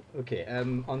 Okay,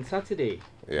 on Saturday,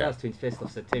 Yeah. that's 21st of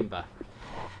September.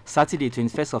 Saturday,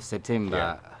 21st of September,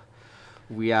 Yeah.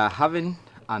 we are having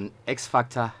an X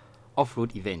Factor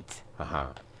off-road event.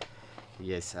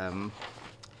 Yes,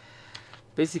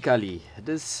 basically,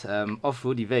 this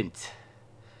off-road event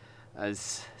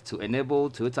is to enable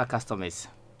Toyota customers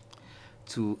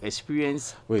to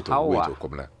experience power.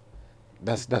 Kobina.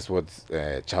 That's what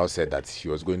Charles said that he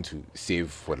was going to save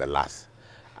for the last.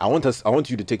 I want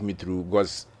you to take me through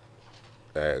because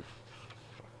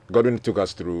Godwin took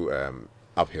us through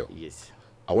uphill. Yes.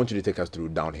 I want you to take us through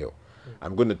downhill.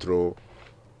 I'm going to throw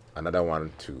another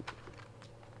one to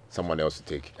someone else to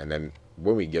take, and then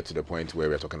when we get to the point where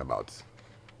we're talking about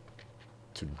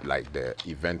to like the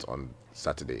event on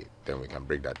Saturday, then we can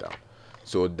break that down.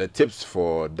 So the tips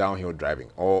for downhill driving,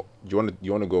 or you want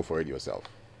to go for it yourself?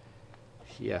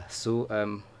 Yeah. So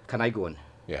can I go on?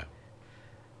 Yeah.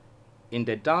 In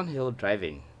the downhill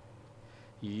driving,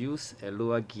 you use a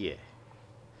lower gear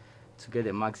to get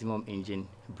the maximum engine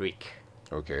brake.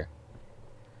 Okay.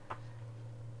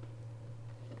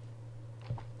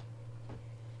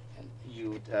 And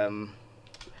you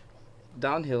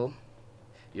downhill,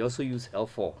 you also use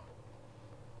L4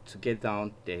 to get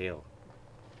down the hill.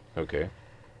 Okay.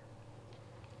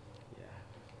 Yeah,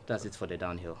 that's it for the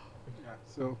downhill. Yeah,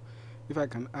 so if I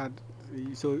can add,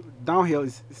 so downhill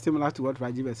is similar to what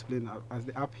Rajiv explained as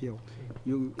the uphill.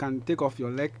 You can take off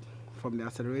your leg from the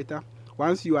accelerator.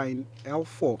 Once you are in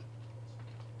L4,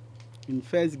 in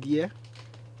first gear,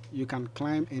 you can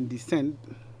climb and descend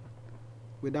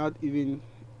without even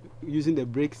using the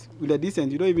brakes. With the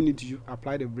descent, you don't even need to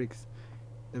apply the brakes.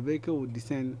 The vehicle will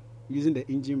descend using the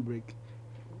engine brake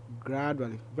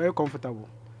gradually, very comfortable.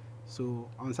 So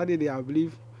on Saturday, I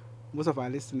believe most of our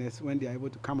listeners, when they are able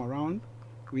to come around,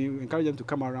 we encourage them to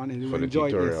come around and they will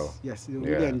enjoy this. Yes, they will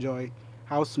really enjoy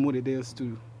how smooth it is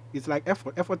to. It's like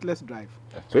effortless drive.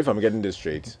 So if I'm getting this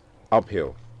straight,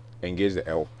 uphill, engage the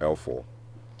L4.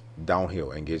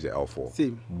 Downhill, engage the L4.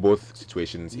 Same. Both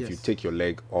situations, Yes. if you take your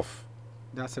leg off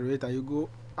The accelerator, you go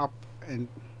up and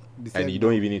descend. and you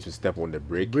don't even need to step on the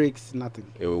brake. Brakes, nothing.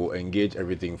 It will engage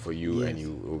everything for you, Yes. and it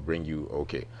will bring you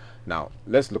okay. Now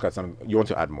let's look at some. You want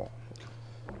to add more?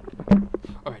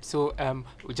 right. So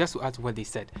just to add to what they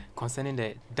said concerning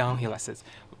the downhill assist,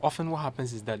 often what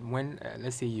happens is that when,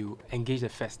 let's say, you engage the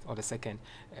first or the second,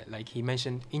 like he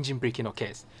mentioned, engine braking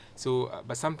occurs. So,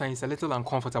 but sometimes it's a little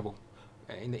uncomfortable.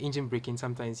 In the engine braking,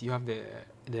 sometimes you have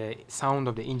the sound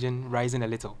of the engine rising a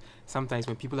little. Sometimes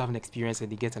when people haven't experienced it,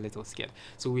 they get a little scared.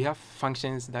 So we have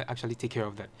functions that actually take care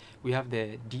of that. We have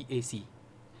the DAC,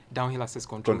 downhill assist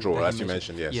control, as you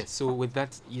mentioned, yes. Yes, so with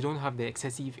that, you don't have the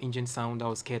excessive engine sound that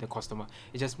will scare the customer.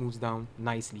 It just moves down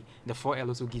nicely. The 4L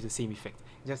also gives the same effect.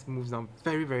 It just moves down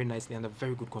very, very nicely under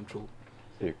very good control.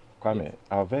 Hey, Kwame,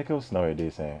 our vehicles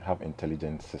nowadays have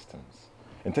intelligent systems.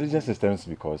 Intelligent systems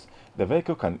because the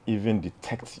vehicle can even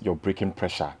detect your braking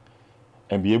pressure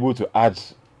and be able to add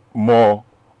more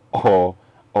or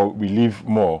relieve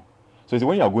more. So it's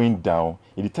when you are going down,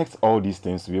 it detects all these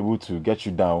things to be able to get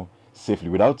you down safely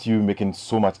without you making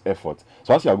so much effort.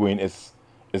 So as you are going, it's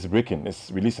braking,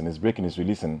 it's releasing, it's braking, it's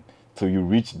releasing till you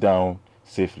reach down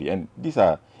safely. And these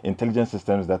are intelligent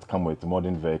systems that come with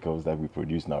modern vehicles that we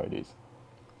produce nowadays.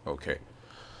 Okay.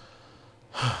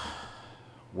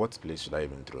 What place should I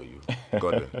even throw you?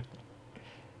 Gordon.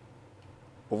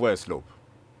 Over a slope.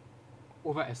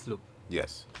 Over a slope?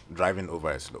 Yes. Driving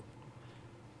over a slope.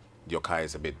 Your car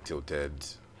is a bit tilted.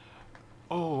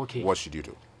 Oh, okay. What should you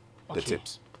do? Okay. The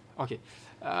tips. Okay.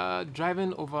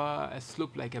 Driving over a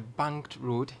slope like a banked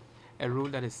road, a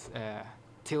road that is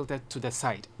tilted to the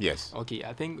side. Yes. Okay,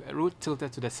 I think a road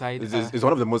tilted to the side. It's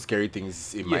one of the most scary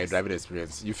things in my driving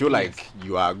experience. You feel like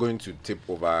you are going to tip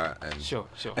over, and sure.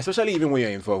 Especially even when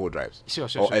you're in four-wheel drives. Sure.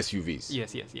 Or SUVs.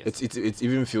 Yes. It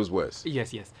even feels worse.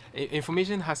 Yes.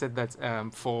 Information has said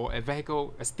that for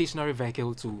a stationary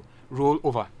vehicle to roll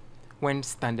over when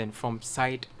standing from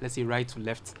side, let's say right to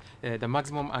left, the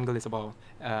maximum angle is about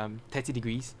 30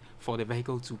 degrees for the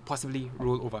vehicle to possibly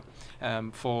roll over.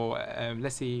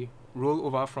 Let's say roll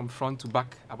over from front to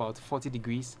back about 40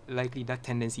 degrees, likely that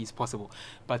tendency is possible.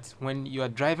 But when you are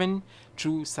driving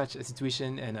through such a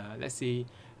situation and let's say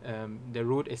the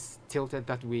road is tilted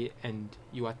that way and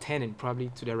you are turning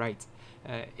probably to the right,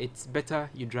 it's better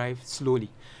you drive slowly,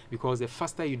 because the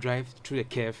faster you drive through the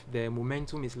curve, the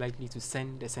momentum is likely to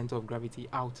send the center of gravity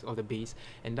out of the base,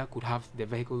 and that could have the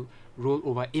vehicle roll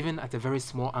over even at a very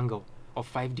small angle of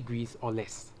 5 degrees or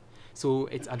less. So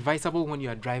it's advisable when you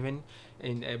are driving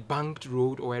in a banked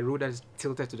road or a road that is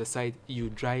tilted to the side, you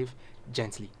drive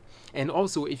gently. And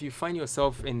also, if you find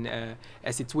yourself in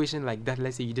a situation like that,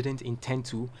 let's say you didn't intend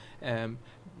to,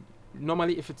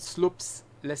 normally if it slopes,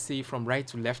 let's say from right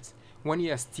to left, when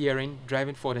you are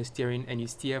driving forward and steering, and you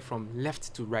steer from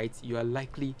left to right, you are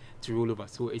likely to roll over.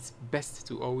 So it's best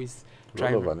to always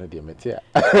drive. Roll over,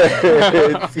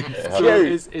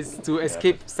 is to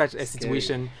escape such a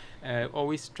situation.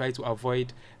 Always try to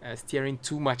avoid steering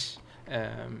too much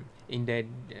in the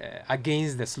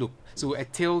against the slope. So a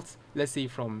tilt, let's say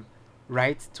from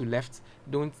right to left,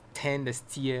 don't turn the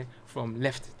steer from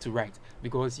left to right,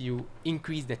 because you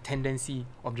increase the tendency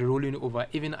of the rolling over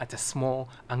even at a small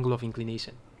angle of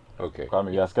inclination. Okay.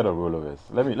 Kwame, you are scared of rollovers.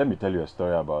 Let me tell you a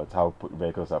story about how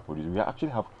vehicles are produced. We actually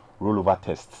have rollover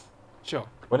tests. Sure.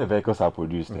 When the vehicles are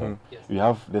produced, Yes. we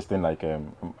have this thing like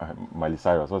Miley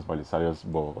Cyrus. What's Miley Cyrus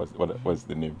ball? What's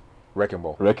the name? Wrecking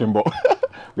ball. Wrecking ball.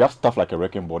 We have stuff like a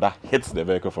wrecking ball that hits the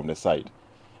vehicle from the side,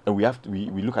 and we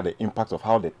look at the impact of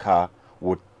how the car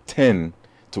would turn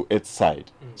to its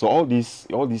side. So all these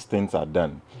things are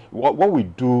done. What we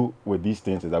do with these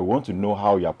things is that we want to know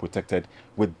how you are protected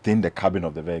within the cabin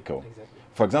of the vehicle. Exactly.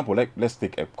 For example, let's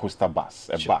take a coaster bus,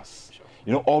 bus. Sure.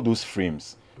 You know, all those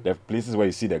frames, there are places where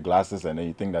you see the glasses and then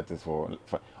you think that is for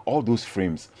all those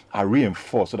frames are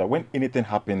reinforced so that when anything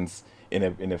happens in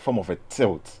a form of a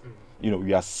tilt, you know,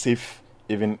 we are safe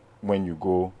even when you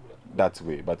go that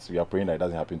way. But we are praying that it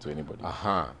doesn't happen to anybody.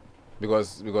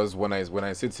 Because when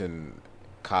I sit in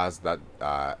cars that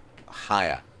are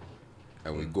higher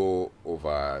and we go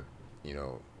over, you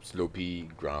know,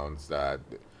 slopey grounds that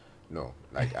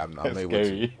I'm not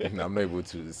able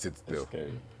to sit still.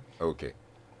 Okay.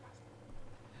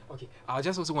 Okay, I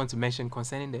just also want to mention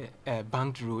concerning the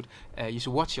banked road, you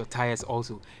should watch your tires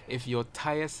also. If your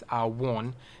tires are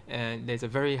worn, there's a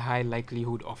very high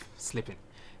likelihood of slipping.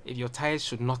 If your tires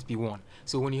should not be worn.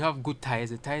 So when you have good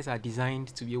tires, the tires are designed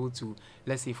to be able to,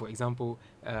 let's say for example,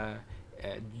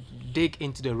 dig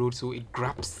into the road, so it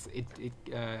grabs, it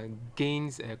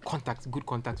gains good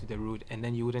contact with the road, and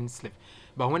then you wouldn't slip.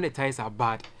 But when the tires are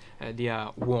bad, they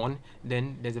are worn,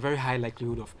 then there's a very high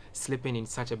likelihood of slipping in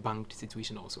such a banked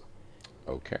situation also.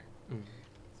 Okay.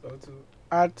 So to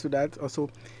add to that, also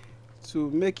to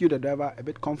make you the driver a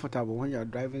bit comfortable when you are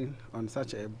driving on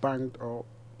such a banked or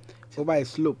over a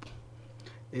slope,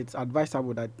 it's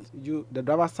advisable that the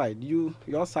driver's side,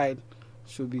 your side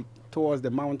should be towards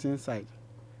the mountain side.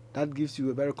 That gives you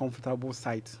a very comfortable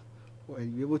sight, where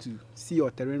you're able to see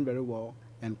your terrain very well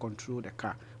and control the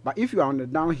car. But if you are on the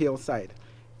downhill side,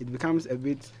 it becomes a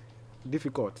bit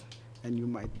difficult, and you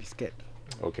might be scared.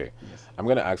 Okay. Yes. I'm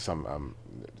going to ask some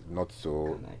not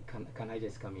so. Can I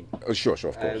just come in? Oh, sure,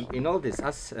 of course. In all this,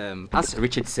 as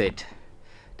Richard said,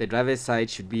 the driver's side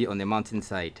should be on the mountain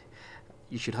side.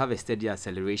 You should have a steady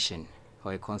acceleration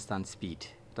or a constant speed.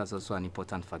 That's also an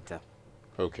important factor.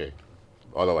 Okay.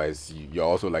 Otherwise, you're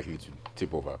also likely to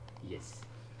tip over. Yes.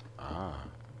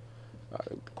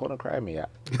 Corner cry me, yeah.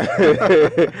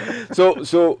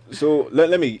 so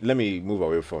let me move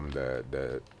away from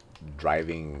the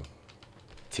driving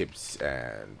tips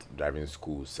and driving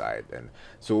school side. And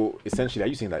so essentially, are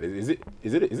you saying that is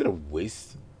it a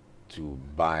waste to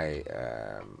buy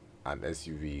an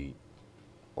SUV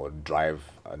or drive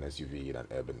an SUV in an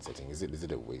urban setting? Is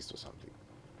it a waste or something?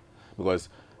 Because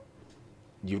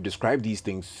you've described these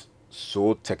things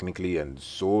so technically and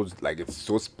so like it's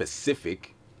so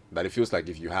specific that it feels like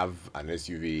if you have an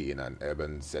SUV in an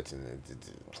urban setting,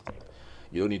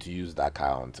 you don't need to use that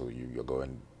car until you're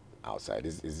going outside.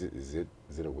 Is it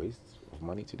a waste of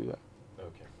money to do that?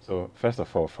 Okay. So first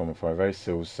of all, from a very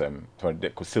sales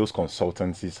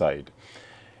consultancy side,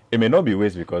 it may not be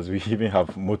waste because we even have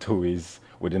motorways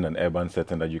within an urban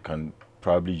setting that you can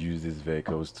probably use these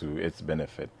vehicles to its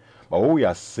benefit. But what we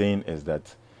are saying is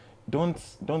that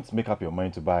don't make up your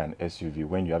mind to buy an SUV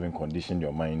when you haven't conditioned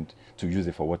your mind to use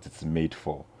it for what it's made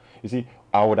for. You see,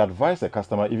 I would advise a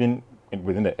customer, even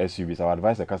within the SUVs, I would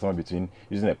advise a customer between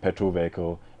using a petrol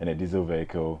vehicle and a diesel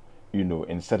vehicle,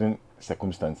 in certain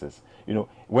circumstances.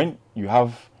 When you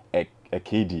have a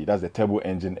KD, that's the turbo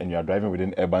engine, and you are driving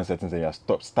within urban settings and you are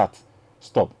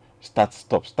stop,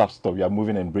 you are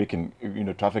moving and braking,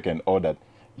 traffic and all that,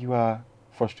 you are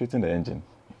frustrating the engine.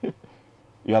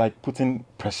 You are like putting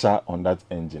pressure on that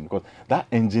engine because that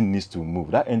engine needs to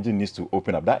move. That engine needs to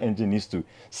open up. That engine needs to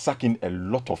suck in a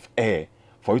lot of air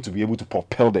for you to be able to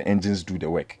propel the engines do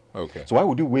the work. Okay. So why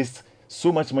would you waste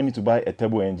so much money to buy a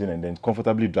turbo engine and then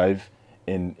comfortably drive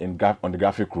on the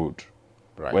graphic road,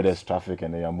 right, where there's traffic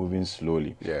and they are moving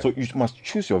slowly? Yeah. So you must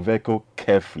choose your vehicle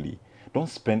carefully. Don't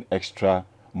spend extra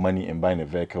money in buying a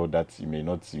vehicle that you may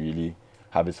not really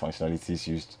have its functionalities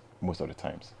used most of the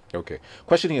times. Okay.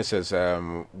 Question here says,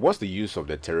 what's the use of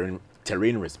the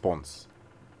terrain response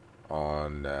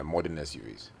on modern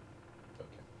SUVs?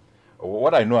 Okay.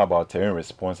 What I know about terrain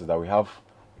response is that we have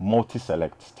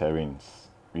multi-select terrains.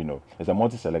 There's a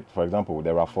multi-select. For example,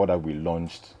 there are 4 that we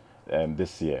launched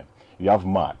this year. You have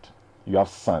mud, you have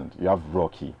sand, you have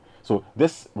rocky. So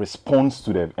this responds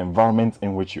to the environment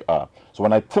in which you are. So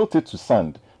when I tilt it to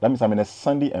sand, that means I'm in a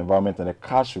sandy environment and the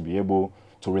car should be able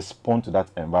to respond to that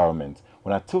environment.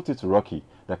 When I tilt it to rocky,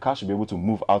 the car should be able to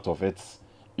move out of its,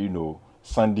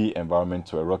 sandy environment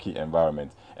to a rocky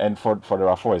environment. And for the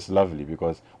RAV4, it's lovely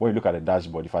because when you look at the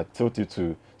dashboard, if I tilt it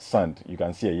to sand, you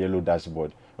can see a yellow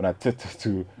dashboard. When I tilt it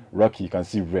to rocky, you can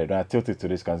see red. When I tilt it to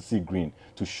this, you can see green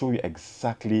to show you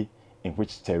exactly in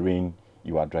which terrain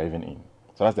you are driving in.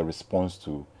 So that's the response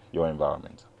to your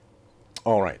environment.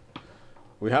 All right.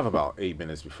 We have about 8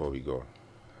 minutes before we go.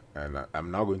 And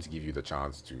I'm now going to give you the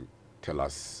chance to tell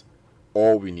us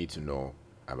all we need to know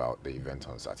about the event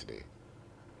on Saturday.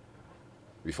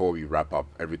 Before we wrap up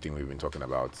everything we've been talking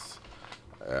about,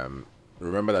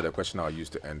 remember that the question I'll use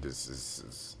to end this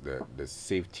is the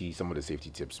safety, some of the safety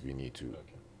tips we need to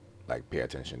pay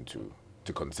attention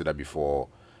to consider before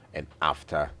and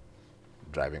after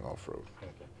driving off-road.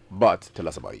 Okay. But tell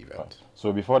us about the event.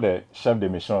 So before the chef de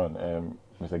mission,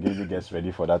 Mr. Gilby gets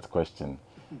ready for that question,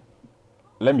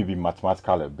 let me be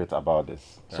mathematical a bit about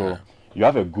this. So you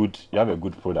have a good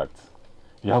product.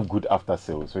 You have good after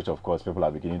sales, which of course people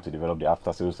are beginning to develop the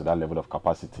after sales to that level of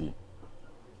capacity.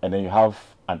 And then you have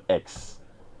an X.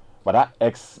 But that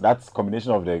X, that's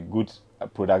combination of the good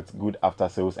product, good after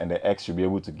sales, and the X should be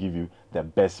able to give you the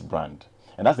best brand.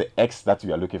 And that's the X that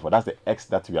we are looking for. That's the X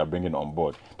that we are bringing on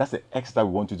board. That's the X that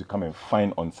we want you to come and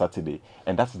find on Saturday.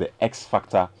 And that's the X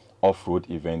Factor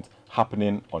off-road event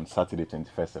happening on Saturday,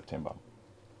 21st September.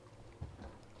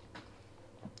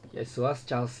 Yes, so as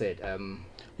Charles said,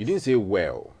 you didn't say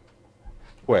well.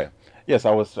 Well, yes,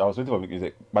 I was waiting for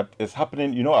it, but it's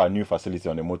happening. Our new facility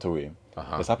on the motorway.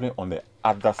 It's happening on the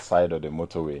other side of the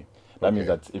motorway. That means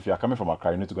that if you are coming from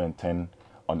Accra, you need to go and turn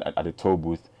at the toll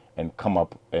booth and come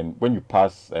up. And when you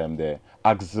pass the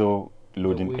Axle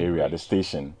loading area, the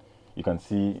station, you can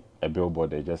see a billboard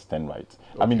there. Just turn right.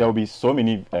 I mean, there will be so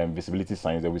many visibility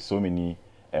signs. There will be so many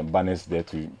banners there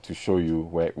to show you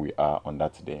where we are on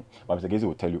that day. But Mr. Gezi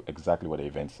will tell you exactly what the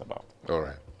event is about. All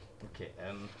right. Okay.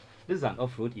 This is an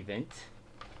off-road event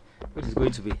which is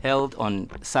going to be held on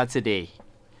Saturday.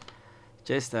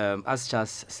 Just as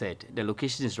Charles said, the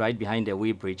location is right behind the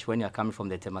weighbridge when you're coming from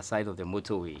the Tema side of the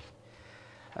motorway.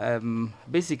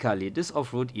 Basically, this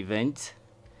off-road event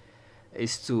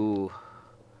is to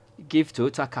give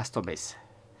Toyota customers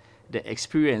the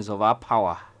experience of our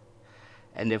power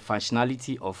and the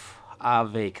functionality of our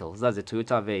vehicles. That's the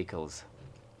Toyota vehicles.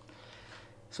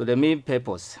 So the main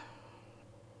purpose,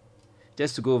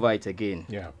 just to go over it again,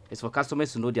 is for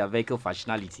customers to know their vehicle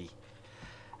functionality.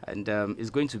 And it's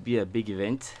going to be a big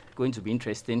event, going to be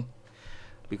interesting,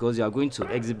 because you are going to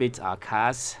exhibit our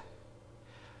cars.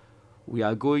 We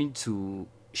are going to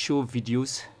show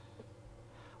videos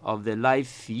of the live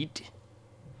feed.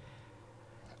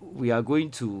 We are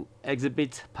going to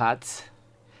exhibit parts.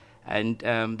 And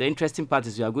the interesting part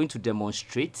is we are going to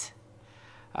demonstrate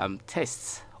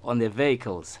tests on the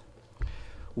vehicles.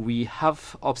 We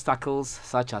have obstacles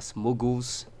such as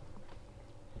moguls.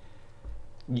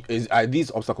 Are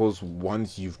these obstacles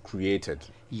ones you've created?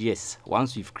 Yes,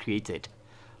 ones we've created,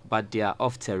 but they are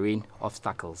off-terrain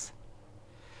obstacles.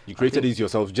 You created these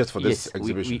yourself just for this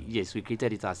exhibition? Yes, we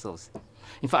created it ourselves.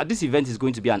 In fact, this event is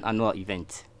going to be an annual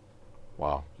event.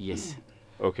 Wow. Yes.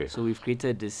 Okay. So we've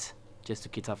created this just to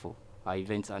cater for our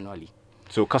events annually.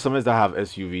 So customers that have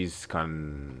SUVs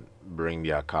can bring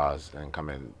their cars and come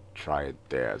and try it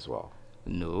there as well?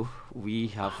 No, we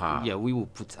have, we will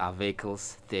put our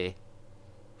vehicles there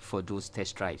for those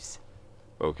test drives.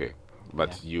 Okay,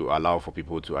 but you allow for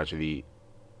people to actually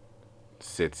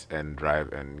sit and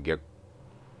drive and get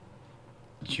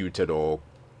tutored or,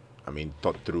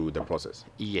 taught through the process?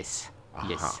 Yes,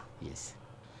 yes.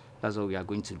 That's what we are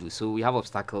going to do. So we have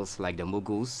obstacles like the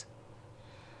moguls.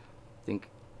 I think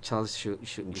Charles should be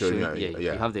showing.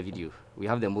 You have the video. We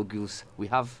have the moguls. We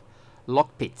have log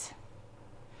pit.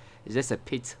 It's just a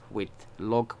pit with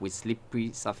log with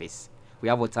slippery surface. We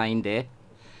have water in there.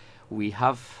 We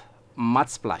have mud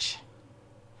splash,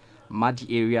 muddy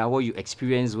area what you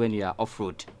experience when you are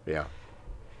off-road. Yeah.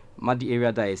 Muddy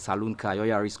area that a saloon car, your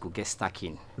Yaris could get stuck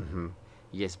in.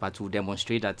 Yes, but we'll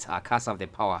demonstrate that our cars have the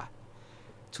power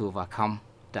to overcome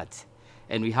that.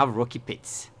 And we have rocky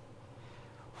pits,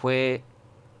 where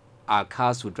our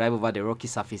cars will drive over the rocky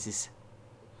surfaces.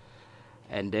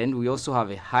 And then we also have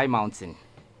a high mountain.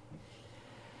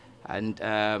 And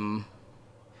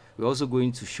we're also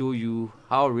going to show you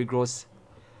how rigorous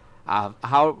our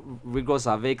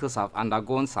vehicles have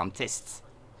undergone some tests.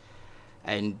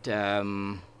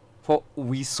 And what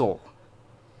we saw.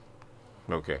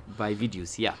 Okay. By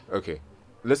videos, yeah. Okay.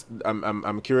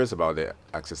 I'm curious about the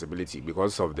accessibility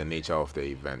because of the nature of the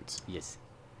event. Yes.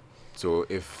 So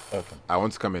if I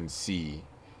want to come and see,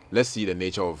 let's see the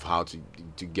nature of how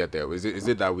to get there. Is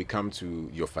it that we come to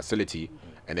your facility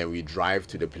and then we drive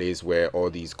to the place where all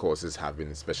these courses have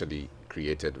been specially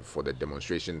created for the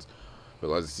demonstrations?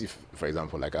 Because if, for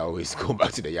example, like I always go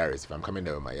back to the Yaris, if I'm coming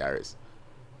there with my Yaris,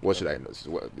 what should I know?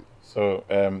 So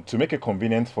to make it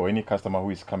convenient for any customer who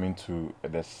is coming to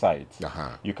the site,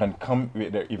 you can come.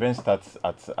 The event starts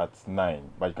at 9,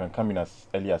 but you can come in as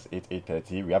early as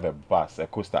 8:30. We have a bus, a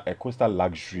coastal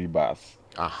luxury bus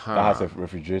that has a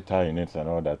refrigerator in it and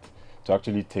all that to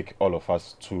actually take all of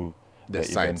us to the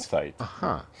event site.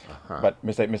 But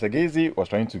Mr. Gezi was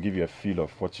trying to give you a feel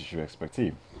of what you should expect.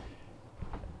 You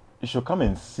should come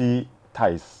and see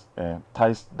ties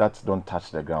that don't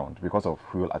touch the ground because of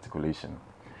wheel articulation.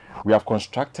 We have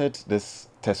constructed this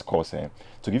test course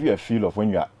to give you a feel of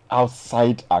when you are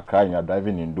outside Accra and you are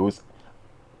driving in those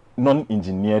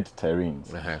non-engineered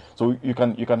terrains. So you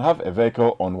can have a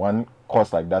vehicle on one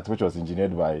course like that, which was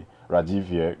engineered by Rajiv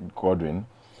here, Godwin,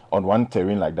 on one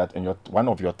terrain like that, and one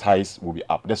of your tires will be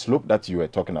up. The slope that you were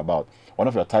talking about, one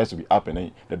of your tires will be up, and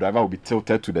then the driver will be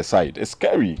tilted to the side. It's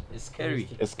scary. It's scary.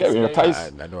 It's scary. Your tires.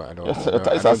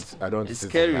 I don't. It's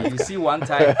scary. You see one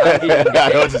tire hanging in the air. I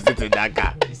don't sit in that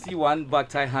car. You see one back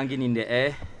tire hanging in the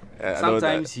air.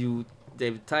 Sometimes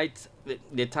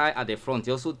the tire at the front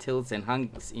it also tilts and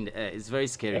hangs in the air. It's very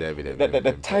scary.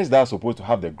 The tires that are supposed to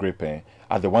have the grip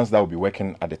are the ones that will be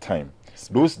working at the time.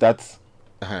 Those that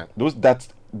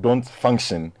don't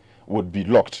function would be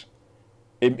locked.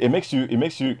 It makes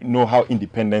you know how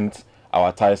independent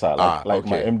our tires are. Like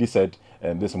my MD said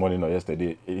this morning or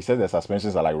yesterday, he said the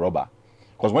suspensions are like rubber.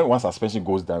 Because when one suspension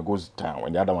goes down,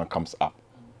 and the other one comes up.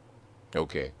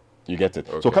 Okay. You get it?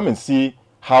 Okay. So come and see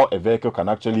how a vehicle can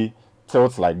actually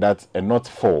tilt like that and not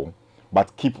fall,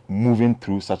 but keep moving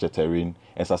through such a terrain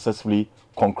and successfully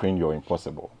conquering your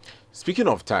impossible. Speaking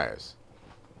of tires,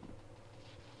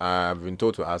 I've been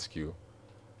told to ask you,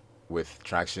 with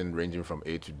traction ranging from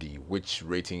A to D, which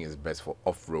rating is best for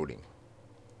off-roading?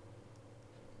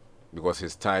 Because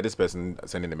his tire, this person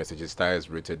sending the message, his tire is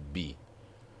rated B.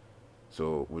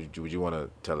 So would you want to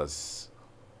tell us?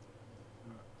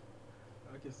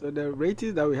 Okay, so the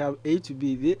ratings that we have A to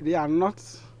B, they are not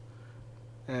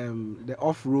the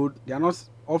off-road. They are not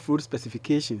off-road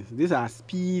specifications. These are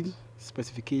speed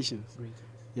specifications. Ratings.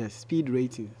 Yes, speed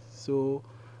ratings. So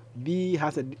B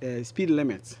has a speed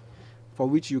limit for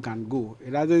which you can go.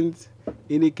 It doesn't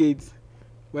indicate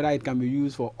whether it can be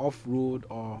used for off-road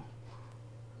or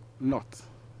not.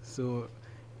 So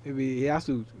maybe he has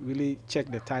to really check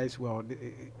the tires well.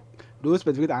 Those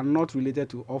specifications are not related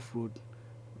to off-road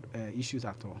issues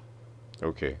at all.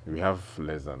 Okay, we have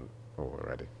less than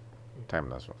already. Time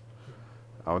that's one.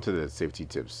 I wanted the safety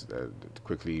tips.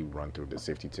 Quickly run through the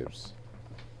safety tips.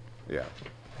 Yeah.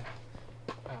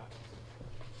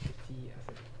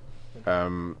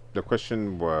 The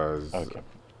question was,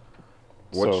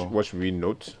 what should we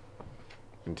note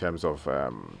in terms of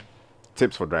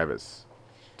tips for drivers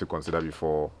to consider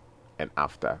before and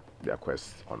after their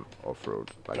quest on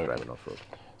off-road, like driving off-road?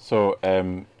 So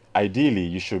ideally,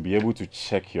 you should be able to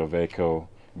check your vehicle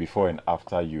before and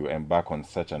after you embark on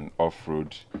such an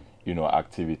off-road,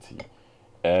 activity.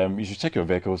 You should check your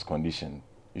vehicle's condition.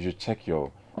 You should check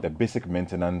the basic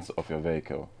maintenance of your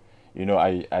vehicle.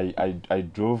 I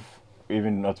drove,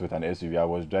 even not with an SUV, I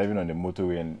was driving on the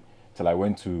motorway until I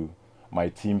went to my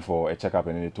team for a checkup,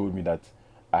 and they told me that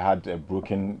I had a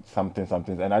broken something,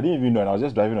 and I didn't even know, and I was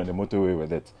just driving on the motorway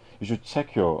with it. You should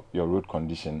check your road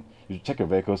condition. You should check your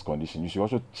vehicle's condition. You should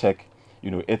also check,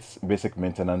 its basic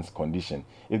maintenance condition.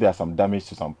 If there's some damage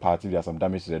to some parts, if there's some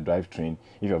damage to the drivetrain,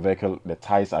 if your vehicle, the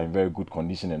tires are in very good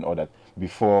condition and all that,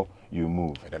 before you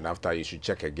move. And then after, you should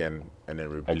check again and then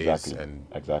replace.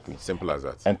 Exactly. Simple as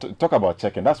that. And to talk about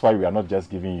checking, that's why we are not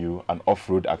just giving you an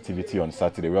off-road activity on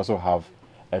Saturday. We also have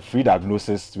a free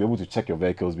diagnosis to be able to check your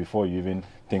vehicles before you even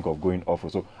think of going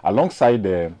off-road. So alongside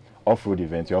the off-road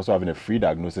event, we're also having a free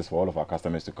diagnosis for all of our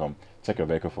customers to come check your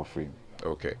vehicle for free.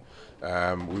 Okay.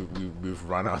 We've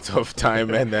run out of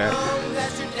time, and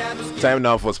time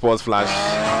now for Sports Flash.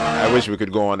 I wish we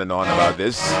could go on and on about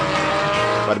this,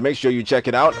 but make sure you check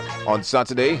it out on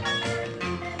Saturday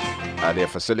at their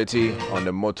facility on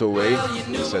the motorway.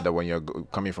 They said that when you're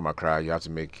coming from Accra, you have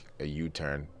to make a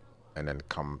U-turn and then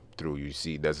come through. You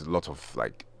see, there's a lot of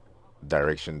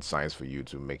direction signs for you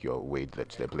to make your way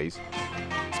to their place.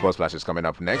 Sports Flash is coming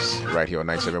up next, right here on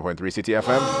 97.3 City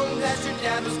FM.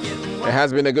 It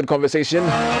has been a good conversation.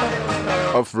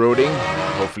 Off-roading.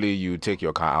 Hopefully you take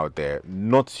your car out there,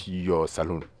 not your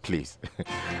saloon, please.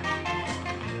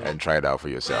 And try it out for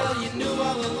yourself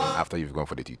after you've gone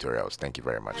for the tutorials. Thank you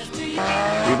very much.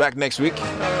 We'll be back next week.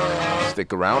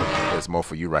 Stick around. There's more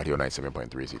for you right here on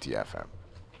 97.3 City FM.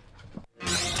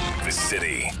 The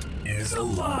city is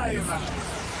alive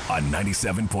on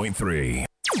 97.3.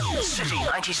 City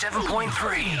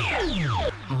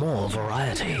 97.3. More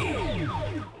variety.